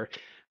earlier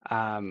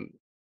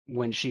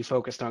when she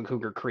focused on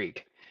Cougar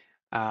Creek.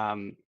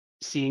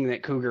 Seeing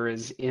that Cougar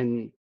is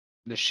in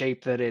the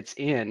shape that it's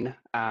in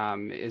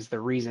is the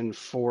reason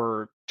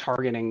for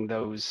targeting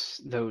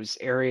those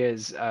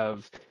areas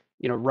of,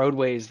 you know,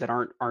 roadways that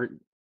aren't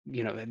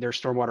you know, their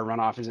stormwater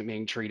runoff isn't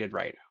being treated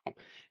right now.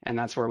 And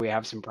that's where we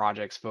have some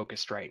projects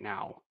focused right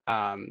now.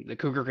 The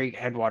Cougar Creek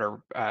headwater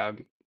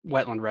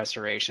wetland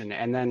restoration,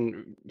 and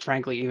then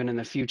frankly, even in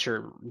the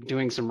future,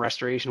 doing some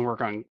restoration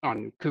work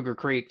on Cougar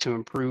Creek to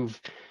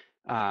improve,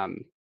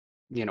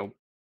 you know,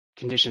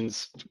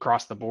 conditions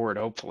across the board,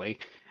 hopefully.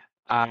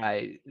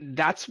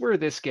 That's where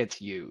this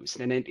gets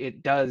used, and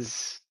it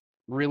does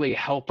really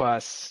help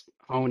us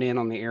hone in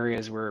on the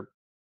areas where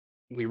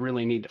we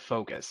really need to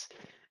focus.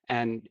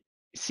 And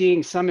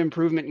seeing some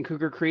improvement in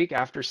Cougar Creek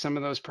after some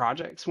of those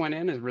projects went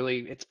in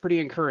it's pretty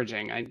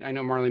encouraging. I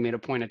know Marley made a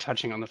point of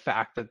touching on the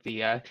fact that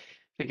I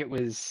think it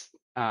was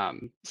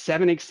 7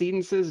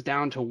 exceedances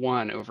down to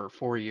 1 over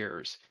 4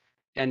 years.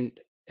 And,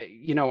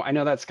 you know, I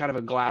know that's kind of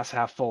a glass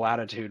half full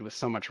attitude with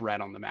so much red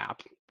on the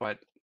map, but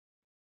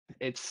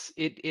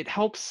it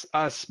helps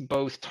us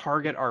both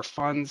target our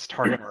funds,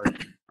 target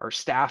our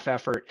staff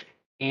effort,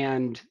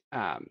 and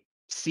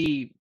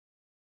see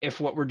if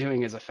what we're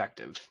doing is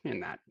effective in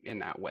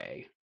that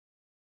way.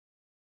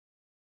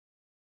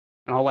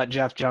 And I'll let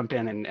Jeff jump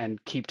in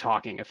and keep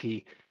talking if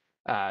he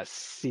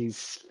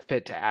sees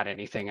fit to add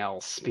anything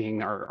else,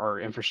 being our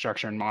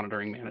infrastructure and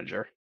monitoring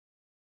manager.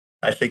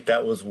 I think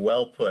that was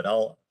well put.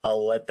 I'll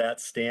let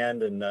that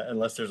stand, and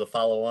unless there's a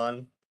follow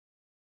on.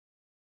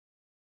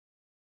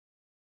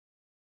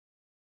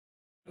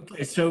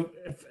 Okay, so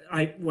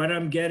what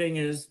I'm getting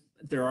is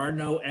there are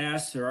no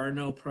asks, there are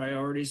no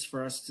priorities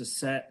for us to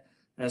set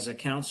as a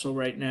council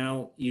right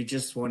now. You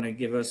just want to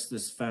give us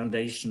this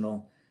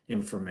foundational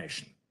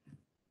information.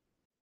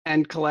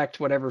 And collect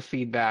whatever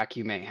feedback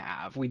you may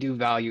have. We do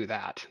value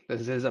that.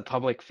 This is a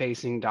public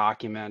facing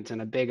document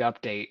and a big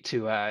update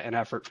to an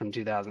effort from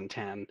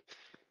 2010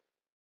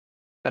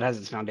 that has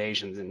its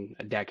foundations in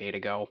a decade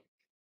ago.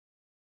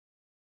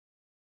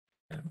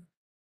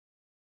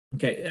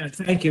 Okay,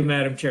 thank you,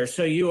 Madam Chair.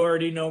 So you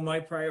already know my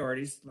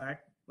priorities: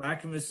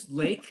 Lacamas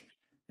Lake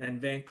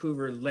and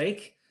Vancouver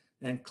Lake,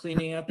 and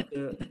cleaning up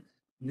the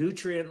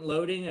nutrient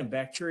loading and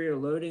bacterial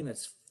loading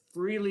that's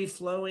freely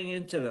flowing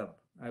into them.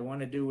 I want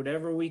to do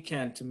whatever we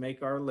can to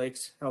make our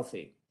lakes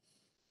healthy.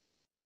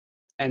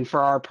 And for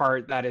our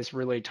part, that is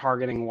really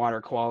targeting water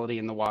quality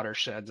in the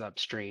watersheds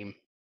upstream.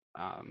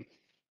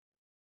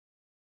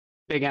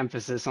 big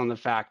emphasis on the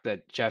fact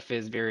that Jeff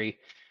is very,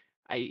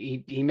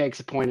 he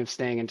makes a point of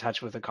staying in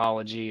touch with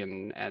ecology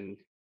and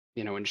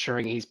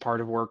ensuring he's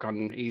part of work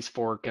on East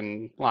Fork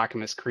and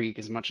Lacamas Creek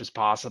as much as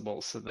possible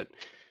so that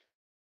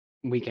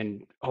we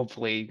can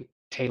hopefully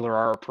tailor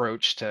our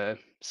approach to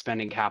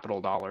spending capital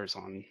dollars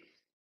on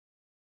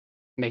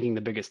making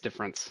the biggest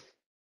difference.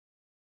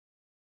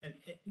 And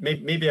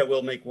maybe I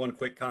will make one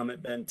quick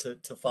comment, Ben,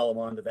 to follow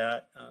on to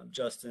that,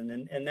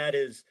 Justin, and that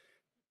is,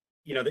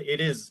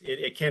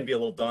 it can be a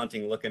little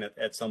daunting looking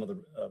at some of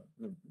the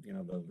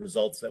the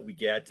results that we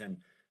get. And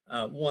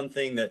one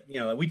thing that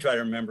we try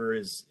to remember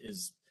is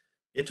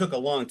it took a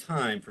long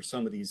time for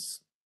some of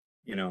these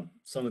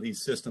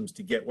systems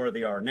to get where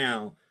they are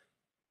now.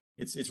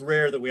 It's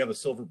rare that we have a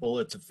silver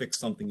bullet to fix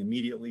something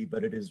immediately,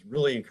 but it is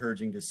really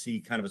encouraging to see,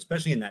 kind of,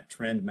 especially in that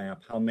trend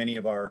map, how many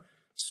of our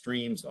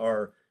streams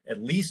are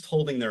at least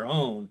holding their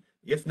own,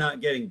 if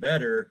not getting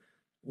better,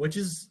 which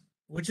is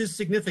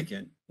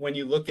significant when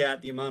you look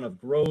at the amount of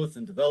growth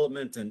and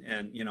development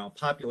and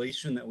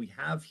population that we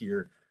have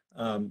here.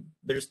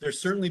 There's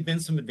certainly been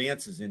some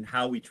advances in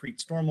how we treat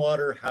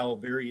stormwater, how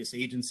various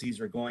agencies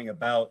are going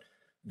about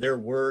their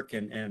work,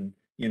 and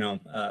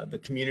the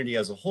community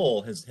as a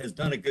whole has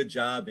done a good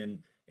job in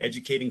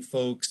educating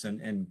folks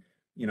and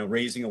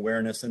raising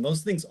awareness, and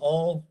those things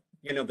all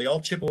they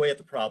all chip away at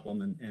the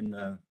problem and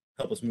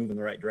help us move in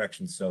the right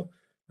direction. So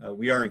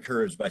we are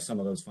encouraged by some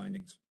of those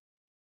findings.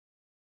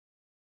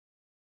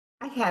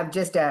 I have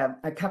just a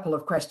couple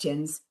of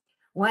questions.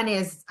 One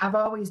is, I've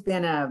always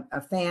been a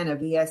fan of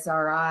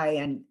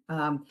ESRI,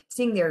 and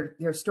seeing their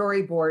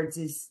storyboards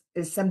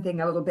is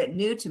something a little bit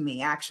new to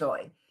me,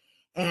 actually.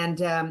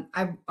 And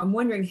I'm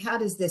wondering, how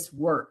does this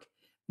work?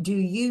 Do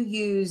you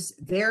use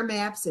their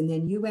maps and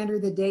then you enter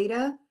the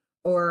data,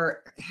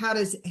 or how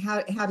does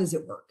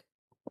it work?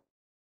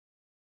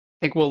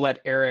 I think we'll let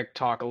Eric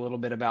talk a little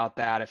bit about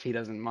that if he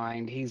doesn't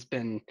mind. He's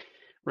been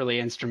really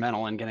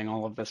instrumental in getting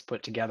all of this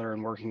put together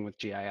and working with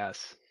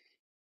GIS.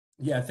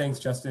 Yeah, thanks,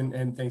 Justin,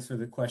 and thanks for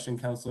the question,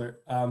 Counselor.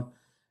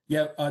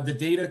 The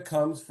data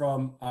comes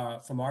from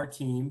our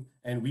team,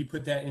 and we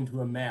put that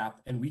into a map,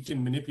 and we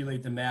can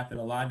manipulate the map in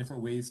a lot of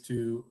different ways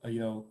to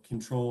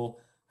control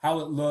how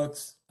it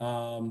looks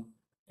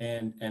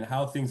and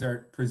how things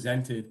are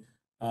presented.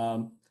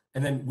 And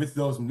then with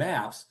those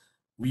maps,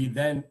 we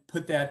then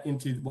put that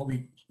into what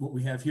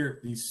we have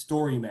here, these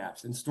story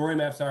maps. And story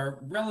maps are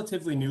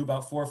relatively new,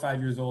 about 4 or 5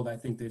 years old. I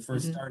think they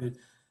first started.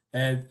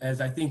 And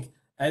as I think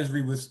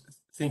Esri was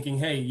thinking,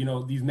 hey,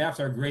 these maps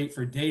are great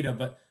for data,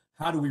 but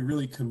how do we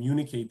really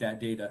communicate that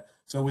data?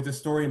 So with the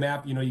story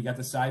map, you got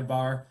the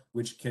sidebar,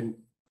 which can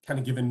kind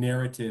of give a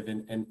narrative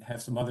and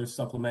have some other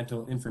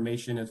supplemental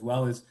information, as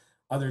well as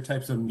other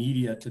types of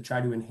media to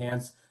try to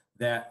enhance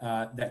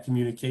that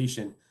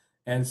communication.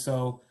 And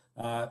so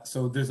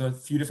there's a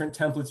few different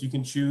templates you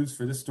can choose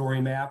for the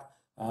story map.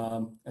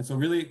 And so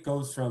really it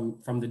goes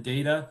from the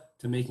data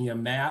to making a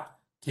map,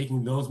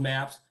 taking those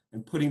maps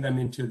and putting them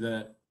into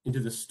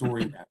the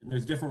story map. And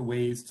there's different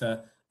ways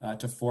to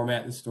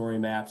format the story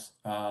maps.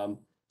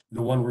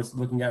 The one we're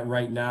looking at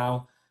right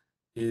now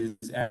is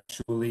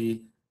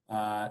actually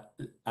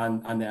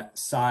on that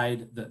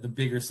side, the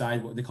bigger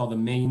side, what they call the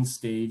main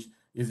stage,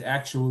 is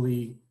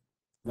actually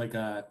like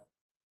a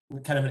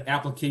kind of an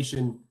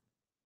application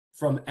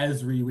from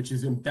Esri, which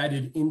is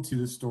embedded into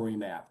the story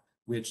map,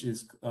 which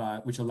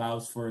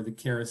allows for the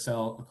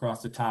carousel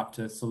across the top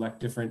to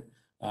select different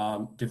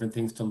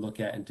things to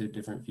look at into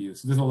different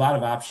views. So there's a lot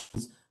of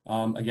options.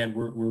 Again,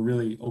 we're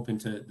really open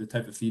to the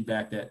type of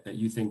feedback that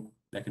you think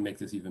that can make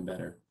this even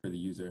better for the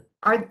user.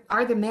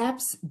 Are the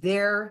maps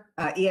their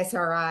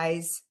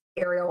ESRI's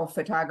aerial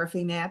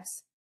photography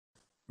maps?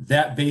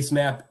 That base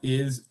map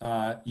is,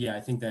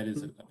 I think that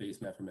is a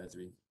base map from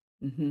Esri.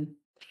 Mm-hmm.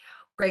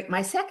 Great.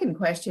 My second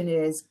question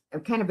is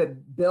kind of a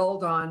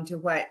build on to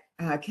what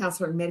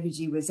Councilor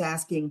Medveji was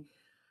asking.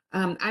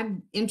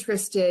 I'm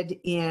interested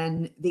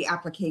in the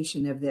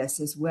application of this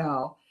as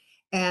well,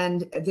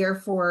 and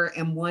therefore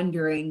am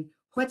wondering,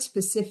 what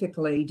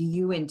specifically do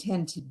you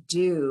intend to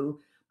do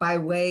by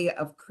way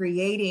of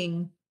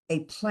creating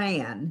a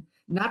plan,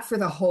 not for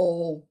the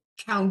whole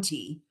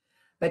county,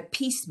 but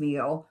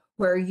piecemeal,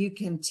 where you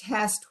can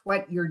test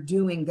what you're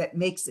doing that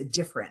makes a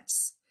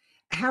difference?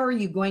 How are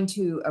you going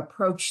to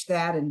approach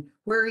that, and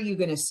where are you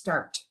going to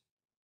start?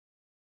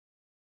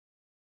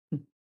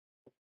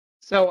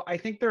 So I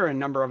think there are a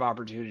number of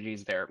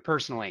opportunities there.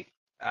 Personally,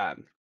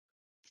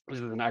 this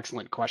is an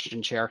excellent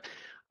question, Chair.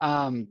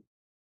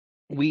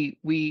 We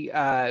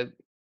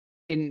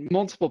in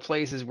multiple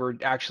places, we're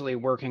actually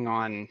working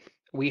on,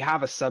 we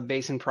have a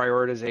sub-basin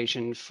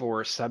prioritization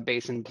for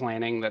sub-basin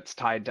planning that's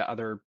tied to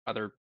other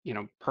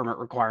permit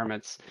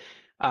requirements,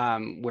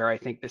 where I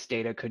think this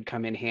data could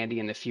come in handy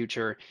in the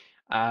future.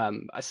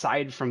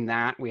 Aside from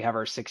that, we have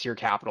our 6-year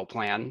capital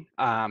plan.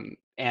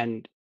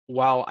 And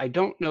while I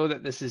don't know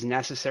that this is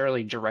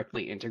necessarily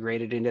directly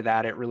integrated into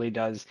that, it really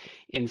does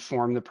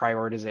inform the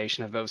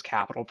prioritization of those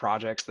capital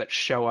projects that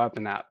show up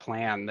in that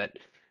plan that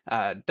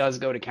does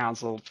go to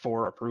council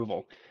for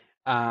approval.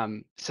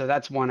 So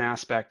that's one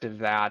aspect of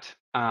that.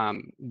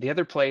 The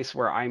other place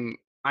where I'm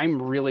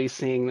really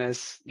seeing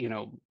this,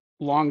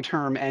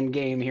 long-term end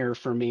game here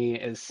for me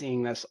is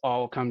seeing this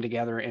all come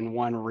together in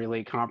one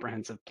really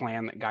comprehensive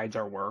plan that guides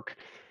our work.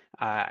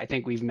 I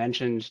think we've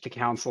mentioned to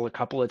council a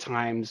couple of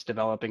times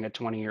developing a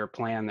 20-year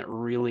plan that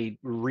really,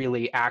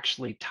 really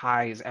actually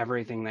ties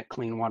everything that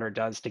Clean Water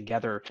does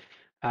together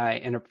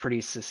in a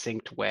pretty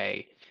succinct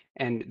way.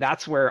 And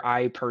that's where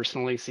I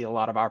personally see a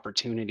lot of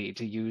opportunity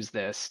to use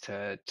this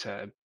to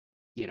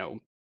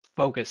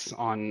focus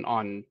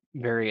on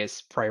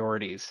various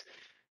priorities.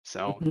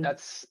 So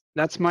Mhm.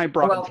 that's my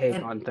broad Well,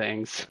 take on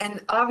things.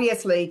 and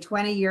obviously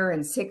 20-year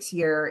and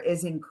 6-year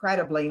is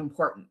incredibly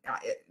important.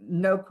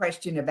 No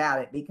question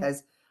about it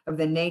because of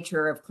the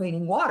nature of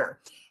cleaning water.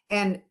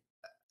 And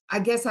I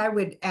guess I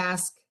would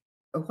ask,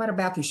 what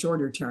about the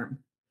shorter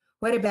term?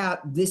 What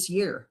about this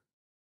year?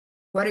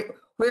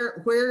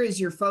 Where is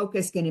your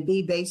focus going to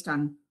be based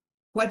on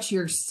what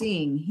you're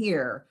seeing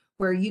here,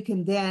 where you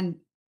can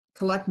then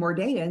collect more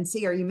data and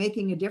see, are you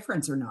making a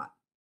difference or not?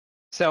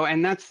 So,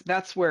 and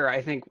that's where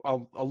I think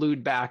I'll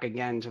allude back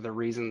again to the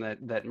reason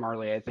that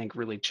Marley, I think,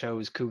 really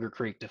chose Cougar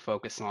Creek to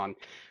focus on.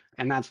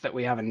 And that's that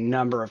we have a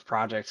number of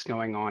projects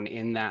going on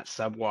in that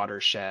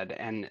subwatershed.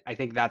 And I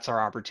think that's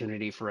our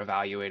opportunity for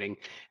evaluating.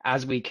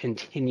 As we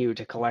continue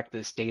to collect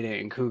this data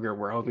in Cougar,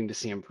 we're hoping to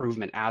see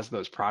improvement as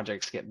those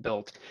projects get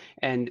built.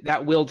 And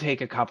that will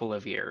take a couple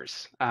of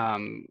years.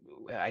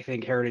 I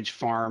think Heritage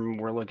Farm,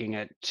 we're looking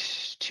at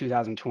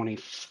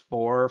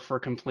 2024 for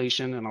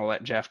completion, and I'll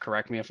let Jeff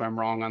correct me if I'm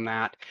wrong on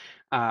that.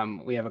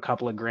 We have a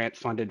couple of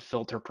grant-funded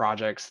filter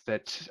projects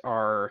that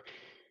are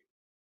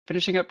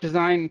finishing up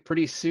design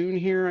pretty soon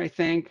here, I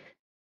think.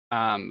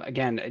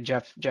 Again,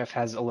 Jeff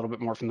has a little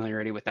bit more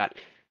familiarity with that.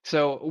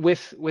 So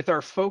with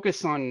our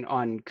focus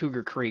on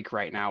Cougar Creek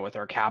right now, with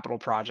our capital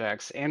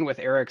projects and with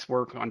Eric's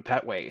work on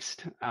pet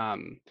waste,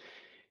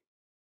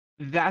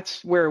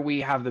 that's where we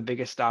have the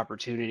biggest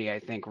opportunity, I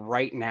think,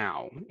 right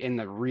now in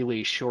the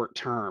really short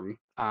term,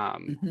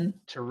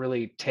 to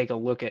really take a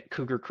look at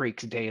Cougar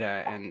Creek's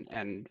data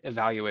and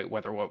evaluate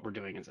whether what we're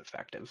doing is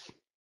effective.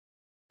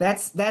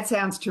 That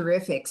sounds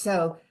terrific.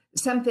 So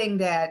something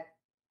that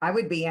I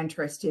would be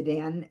interested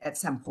in at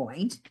some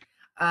point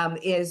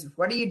is,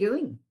 what are you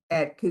doing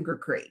at Cougar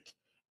Creek?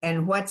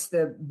 And what's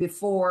the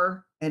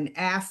before and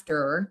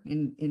after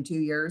in 2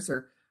 years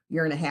or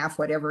year and a half,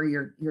 whatever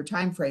your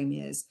time frame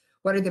is?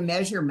 What are the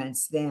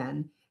measurements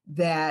then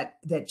that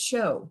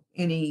show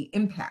any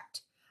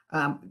impact?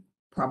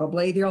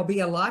 Probably there'll be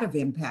a lot of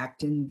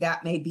impact, and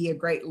that may be a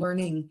great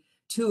learning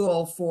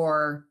tool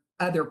for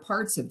other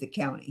parts of the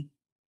county.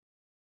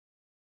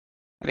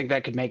 I think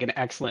that could make an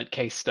excellent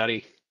case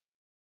study.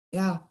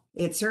 Yeah,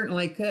 it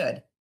certainly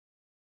could.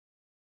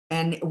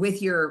 And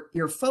with your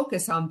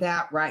focus on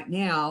that right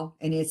now,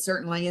 and it's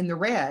certainly in the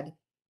red,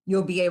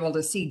 you'll be able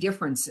to see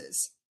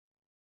differences.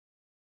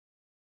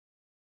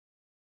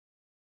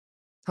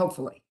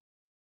 Hopefully.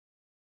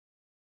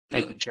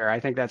 Thank you, Chair. I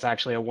think that's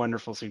actually a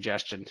wonderful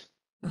suggestion.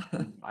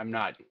 I'm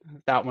not,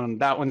 that one's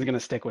going to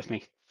stick with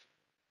me.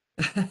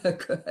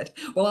 Good.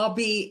 Well, I'll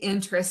be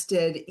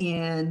interested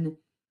in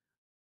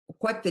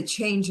what the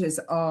changes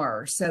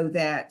are so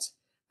that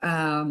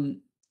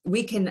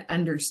we can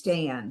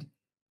understand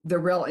the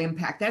real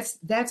impact.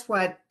 That's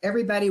what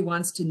everybody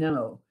wants to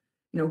know.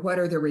 What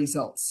are the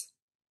results?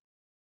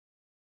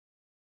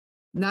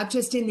 Not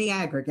just in the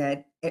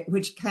aggregate,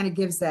 which kind of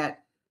gives that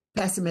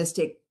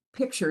pessimistic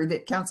picture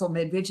that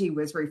Councilman Midvigi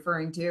was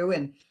referring to,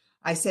 and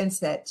I sense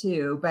that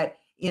too. But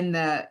in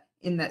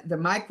the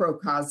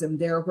microcosm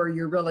there, where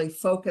you're really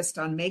focused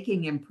on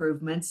making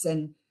improvements,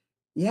 and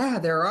yeah,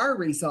 there are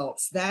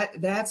results.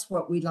 That's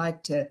what we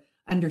like to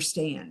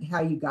understand,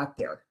 how you got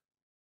there.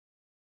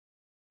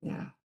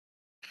 Yeah.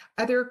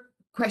 Other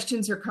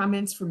questions or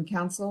comments from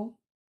council?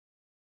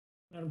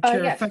 Madam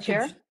Chair, Yes, if I could-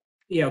 Chair.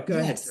 Yeah, go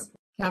ahead. Yes.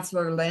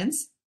 Councilor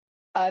Lenz?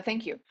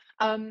 Thank you.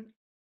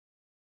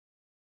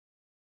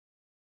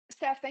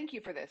 Staff, thank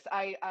you for this.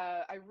 I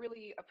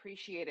really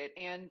appreciate it.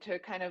 And to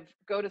kind of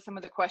go to some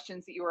of the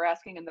questions that you were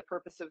asking and the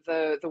purpose of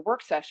the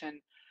work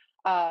session,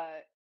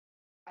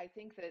 I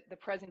think that the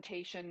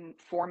presentation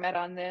format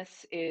on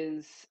this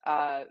is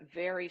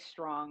very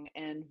strong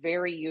and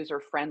very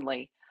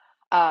user-friendly,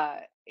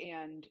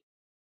 and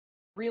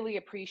really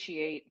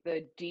appreciate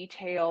the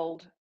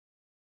detailed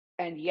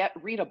and yet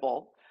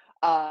readable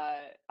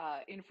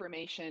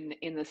information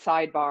in the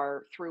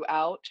sidebar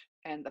throughout.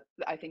 And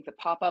I think the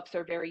pop-ups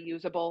are very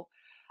usable.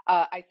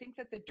 I think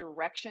that the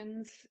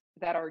directions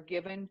that are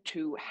given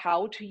to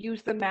how to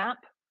use the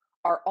map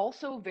are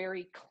also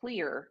very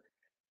clear.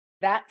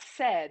 That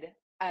said,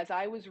 as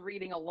I was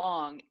reading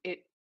along,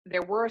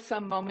 there were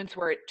some moments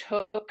where it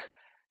took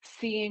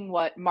seeing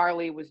what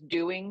Marley was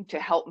doing to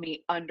help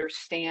me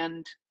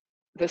understand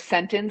the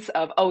sentence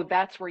of, oh,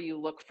 that's where you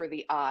look for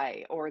the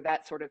eye, or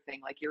that sort of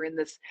thing. Like, you're in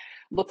this,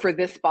 look for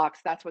this box.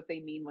 That's what they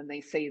mean when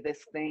they say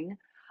this thing.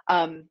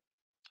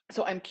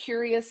 So I'm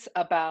curious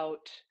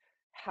about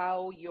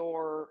how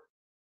your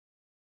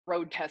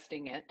road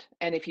testing it,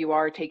 and if you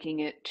are taking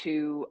it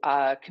to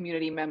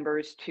community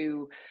members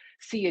to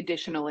see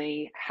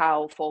additionally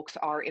how folks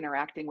are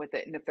interacting with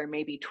it and if there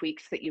may be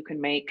tweaks that you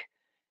can make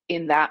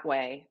in that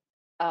way.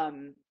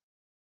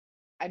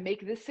 I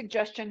make this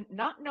suggestion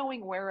not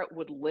knowing where it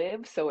would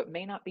live, so it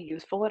may not be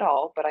useful at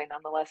all, but I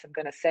nonetheless am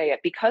going to say it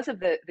because of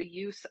the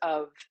use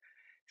of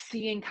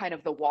seeing kind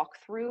of the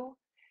walkthrough.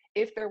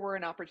 If there were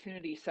an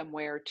opportunity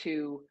somewhere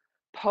to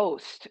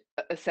post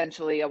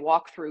essentially a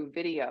walkthrough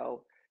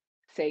video,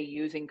 say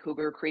using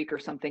Cougar Creek or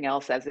something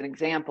else as an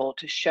example,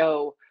 to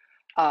show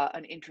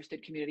an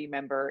interested community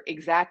member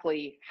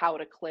exactly how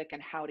to click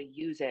and how to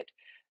use it,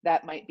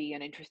 that might be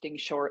an interesting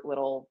short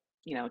little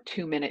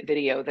 2-minute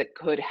video that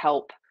could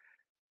help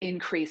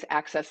increase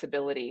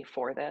accessibility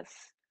for this.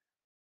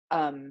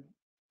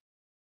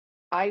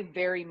 I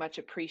very much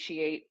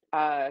appreciate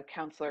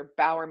Councillor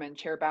Bowerman,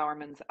 Chair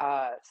Bowerman's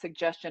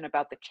suggestion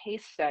about the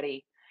case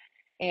study.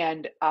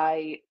 And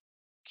I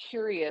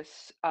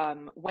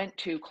went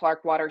to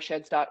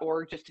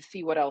clarkwatersheds.org just to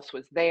see what else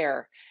was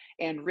there,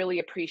 and really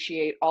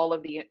appreciate all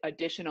of the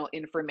additional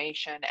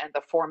information and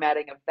the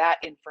formatting of that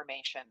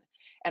information.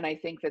 And I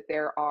think that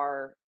there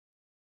are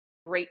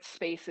great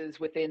spaces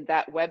within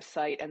that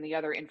website and the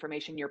other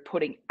information you're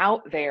putting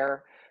out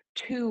there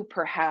to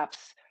perhaps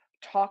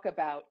talk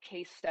about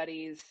case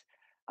studies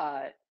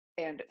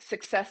and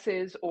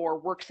successes or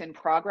works in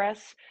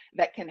progress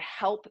that can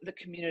help the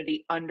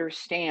community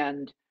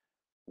understand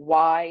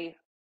why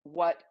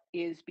what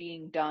is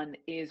being done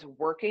is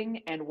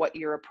working and what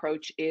your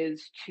approach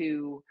is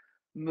to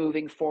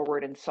moving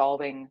forward and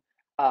solving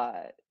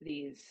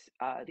these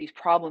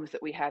problems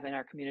that we have in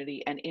our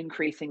community and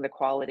increasing the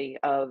quality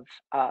of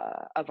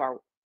our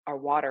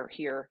water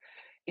here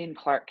in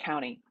Clark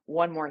County.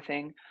 One more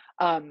thing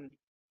that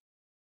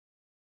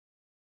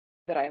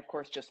I of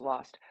course just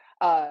lost.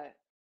 I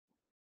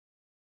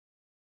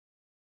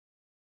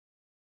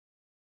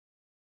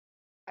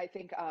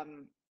think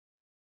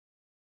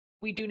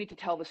we do need to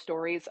tell the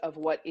stories of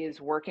what is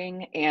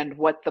working and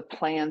what the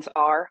plans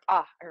are.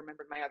 I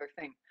remembered my other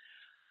thing.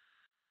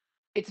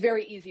 It's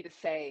very easy to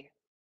say,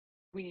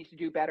 we need to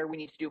do better, we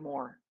need to do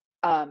more.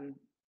 I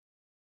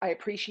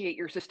appreciate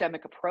your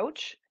systemic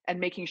approach and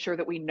making sure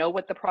that we know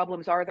what the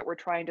problems are that we're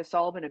trying to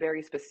solve in a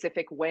very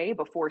specific way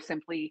before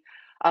simply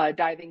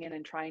diving in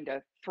and trying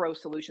to throw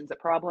solutions at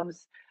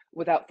problems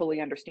without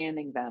fully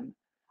understanding them.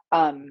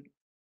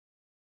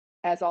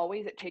 As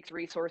always, it takes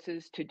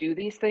resources to do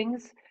these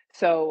things.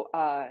 So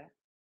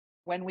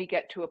when we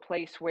get to a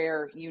place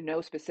where you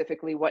know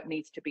specifically what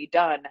needs to be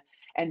done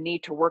and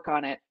need to work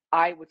on it,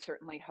 I would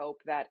certainly hope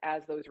that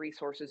as those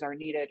resources are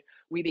needed,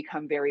 we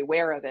become very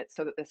aware of it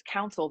so that this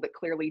council that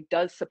clearly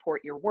does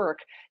support your work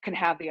can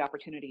have the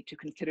opportunity to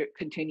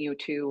continue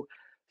to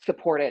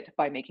support it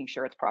by making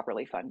sure it's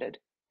properly funded.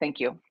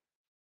 Thank you.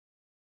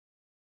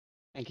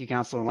 Thank you,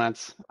 Councilor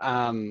Lentz.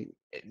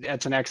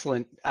 That's an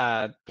excellent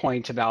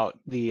point about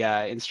the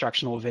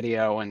instructional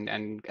video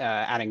and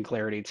adding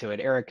clarity to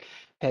it. Eric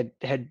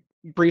had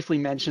briefly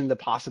mentioned the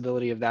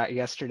possibility of that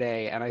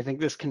yesterday, and I think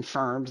this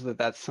confirms that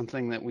that's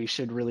something that we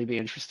should really be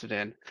interested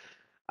in.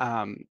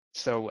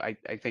 So I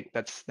think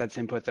that's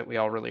input that we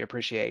all really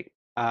appreciate.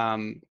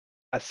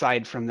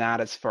 Aside from that,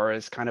 as far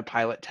as kind of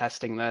pilot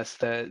testing this,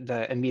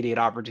 the immediate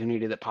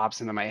opportunity that pops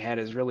into my head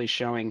is really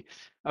showing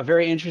a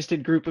very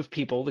interested group of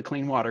people, the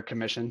Clean Water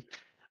Commission.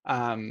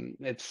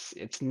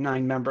 It's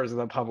 9 members of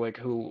the public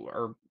who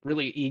are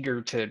really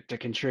eager to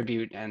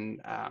contribute,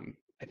 and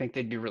I think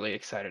they'd be really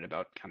excited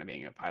about kind of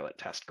being a pilot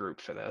test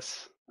group for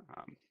this.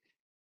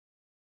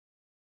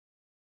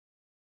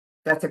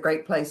 That's a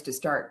great place to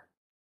start.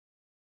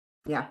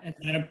 Yeah.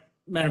 And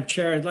Madam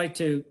Chair, I'd like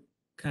to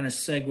kind of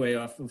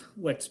segue off of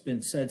what's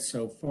been said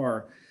so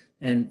far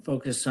and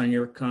focus on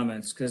your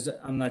comments, because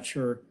I'm not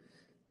sure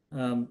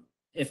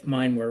if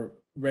mine were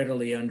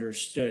readily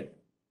understood.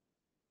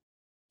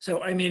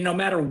 So, I mean, no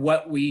matter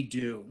what we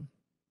do,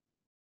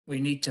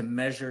 we need to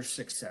measure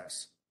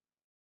success.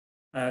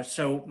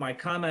 So my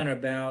comment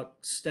about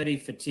study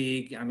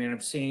fatigue, I mean,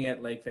 I'm seeing it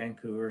at Lake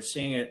Vancouver,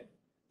 seeing it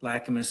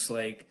at Lacamas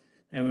Lake.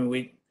 I mean,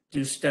 we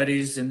do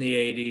studies in the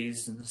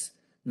 80s and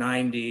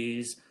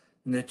 90s,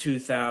 in the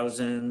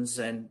 2000s,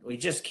 and we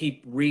just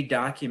keep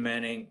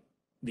redocumenting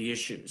the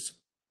issues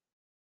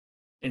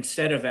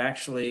instead of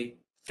actually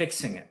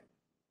fixing it.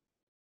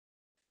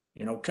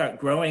 You know,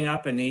 growing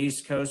up in the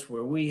East Coast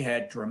where we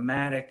had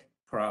dramatic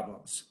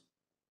problems.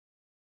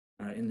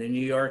 In the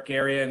New York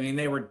area, I mean,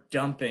 they were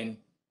dumping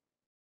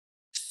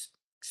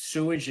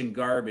sewage and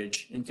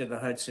garbage into the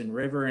Hudson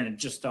River and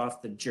just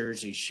off the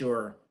Jersey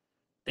Shore,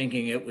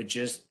 thinking it would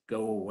just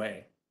go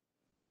away.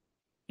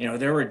 You know,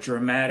 there were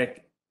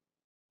dramatic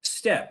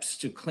steps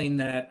to clean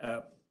that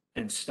up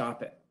and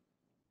stop it.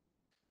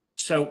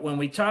 So when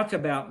we talk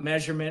about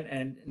measurement,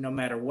 and no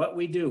matter what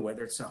we do,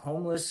 whether it's the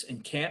homeless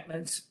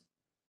encampments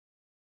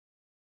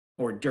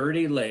or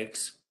dirty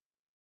lakes,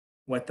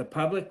 what the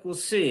public will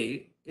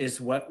see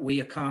is what we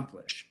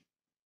accomplish.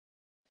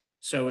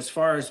 So as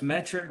far as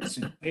metrics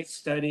and case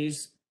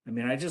studies, I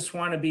mean, I just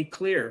want to be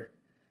clear.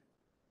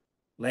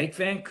 Lake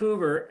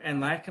Vancouver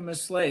and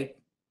Lacamas Lake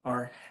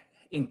are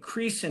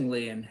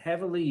increasingly and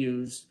heavily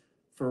used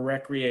for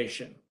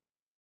recreation.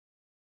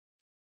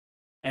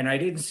 And I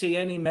didn't see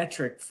any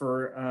metric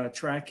for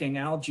tracking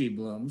algae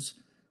blooms,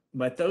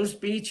 but those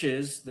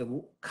beaches,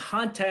 the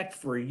contact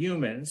for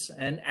humans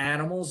and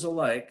animals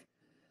alike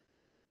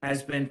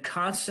has been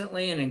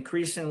constantly and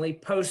increasingly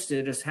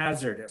posted as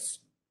hazardous.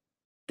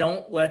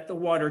 Don't let the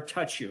water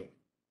touch you.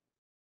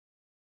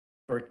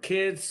 For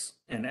kids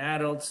and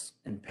adults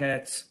and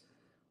pets,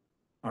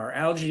 our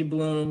algae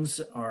blooms,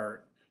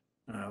 our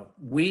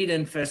weed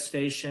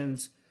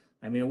infestations.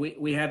 I mean,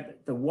 we have,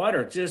 the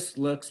water just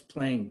looks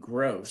plain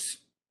gross.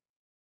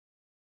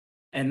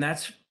 And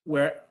that's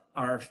where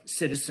our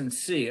citizens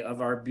see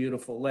of our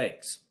beautiful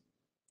lakes.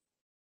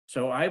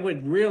 So I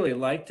would really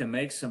like to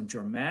make some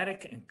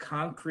dramatic and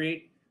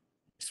concrete,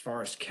 as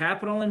far as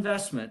capital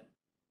investment.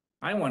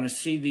 I want to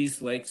see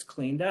these lakes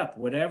cleaned up,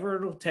 whatever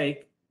it'll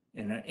take,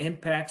 and it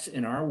impacts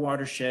in our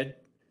watershed.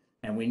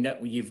 And we know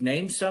you've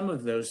named some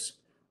of those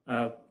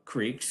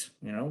creeks.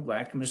 You know,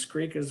 Lacamas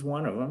Creek is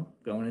one of them,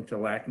 going into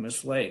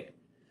Lacamas Lake.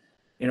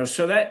 You know,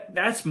 so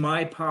that's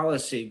my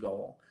policy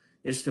goal,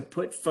 is to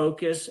put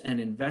focus and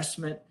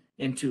investment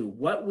into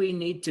what we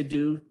need to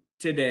do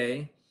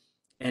today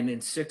and in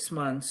 6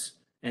 months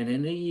and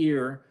in a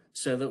year,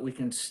 so that we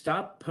can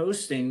stop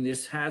posting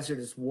this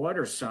hazardous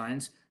water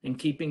signs and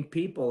keeping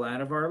people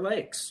out of our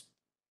lakes.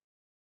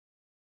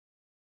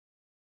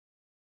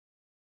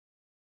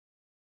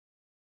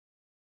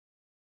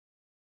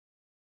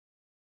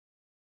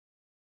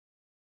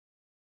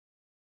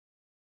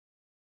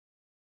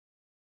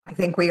 I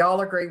think we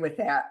all agree with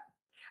that.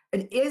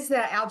 And is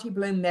the algae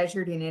bloom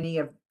measured in any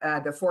of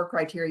the 4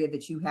 criteria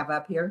that you have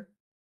up here?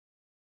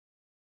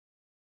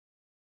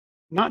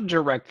 Not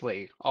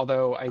directly,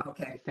 although I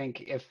Okay.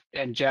 think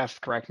and Jeff,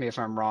 correct me if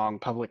I'm wrong,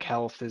 public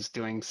health is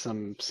doing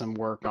some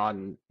work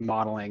on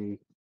modeling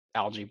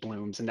algae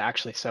blooms, and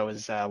actually so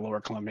is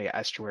Lower Columbia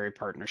Estuary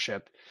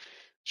Partnership.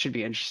 Should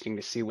be interesting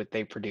to see what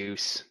they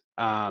produce.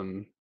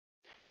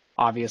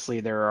 Obviously,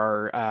 there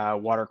are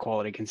water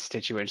quality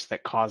constituents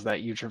that cause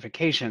that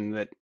eutrophication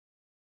that,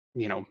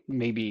 you know,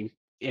 may be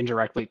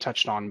indirectly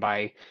touched on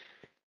by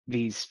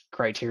these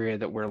criteria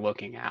that we're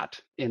looking at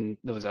in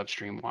those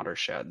upstream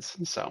watersheds.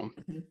 So,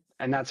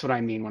 and that's what I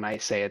mean when I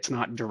say it's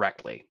not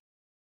directly,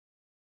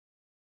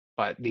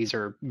 but these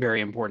are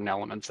very important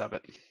elements of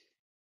it.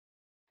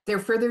 There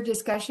further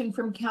discussion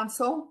from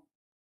council?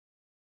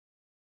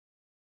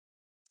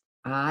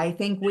 I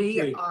think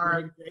we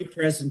are Great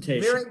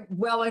presentation. very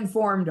well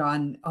informed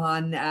on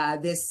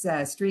this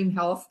stream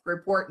health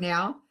report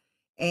now.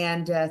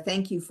 And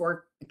thank you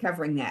for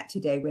covering that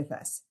today with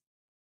us.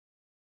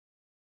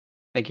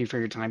 Thank you for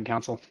your time,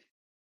 council.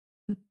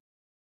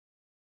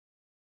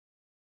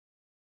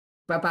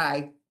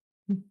 Bye-bye.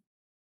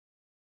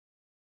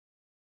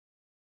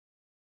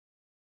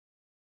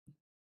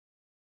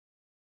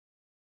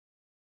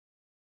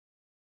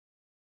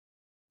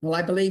 Well,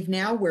 I believe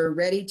now we're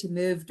ready to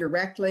move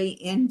directly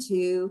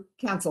into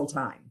council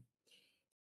time.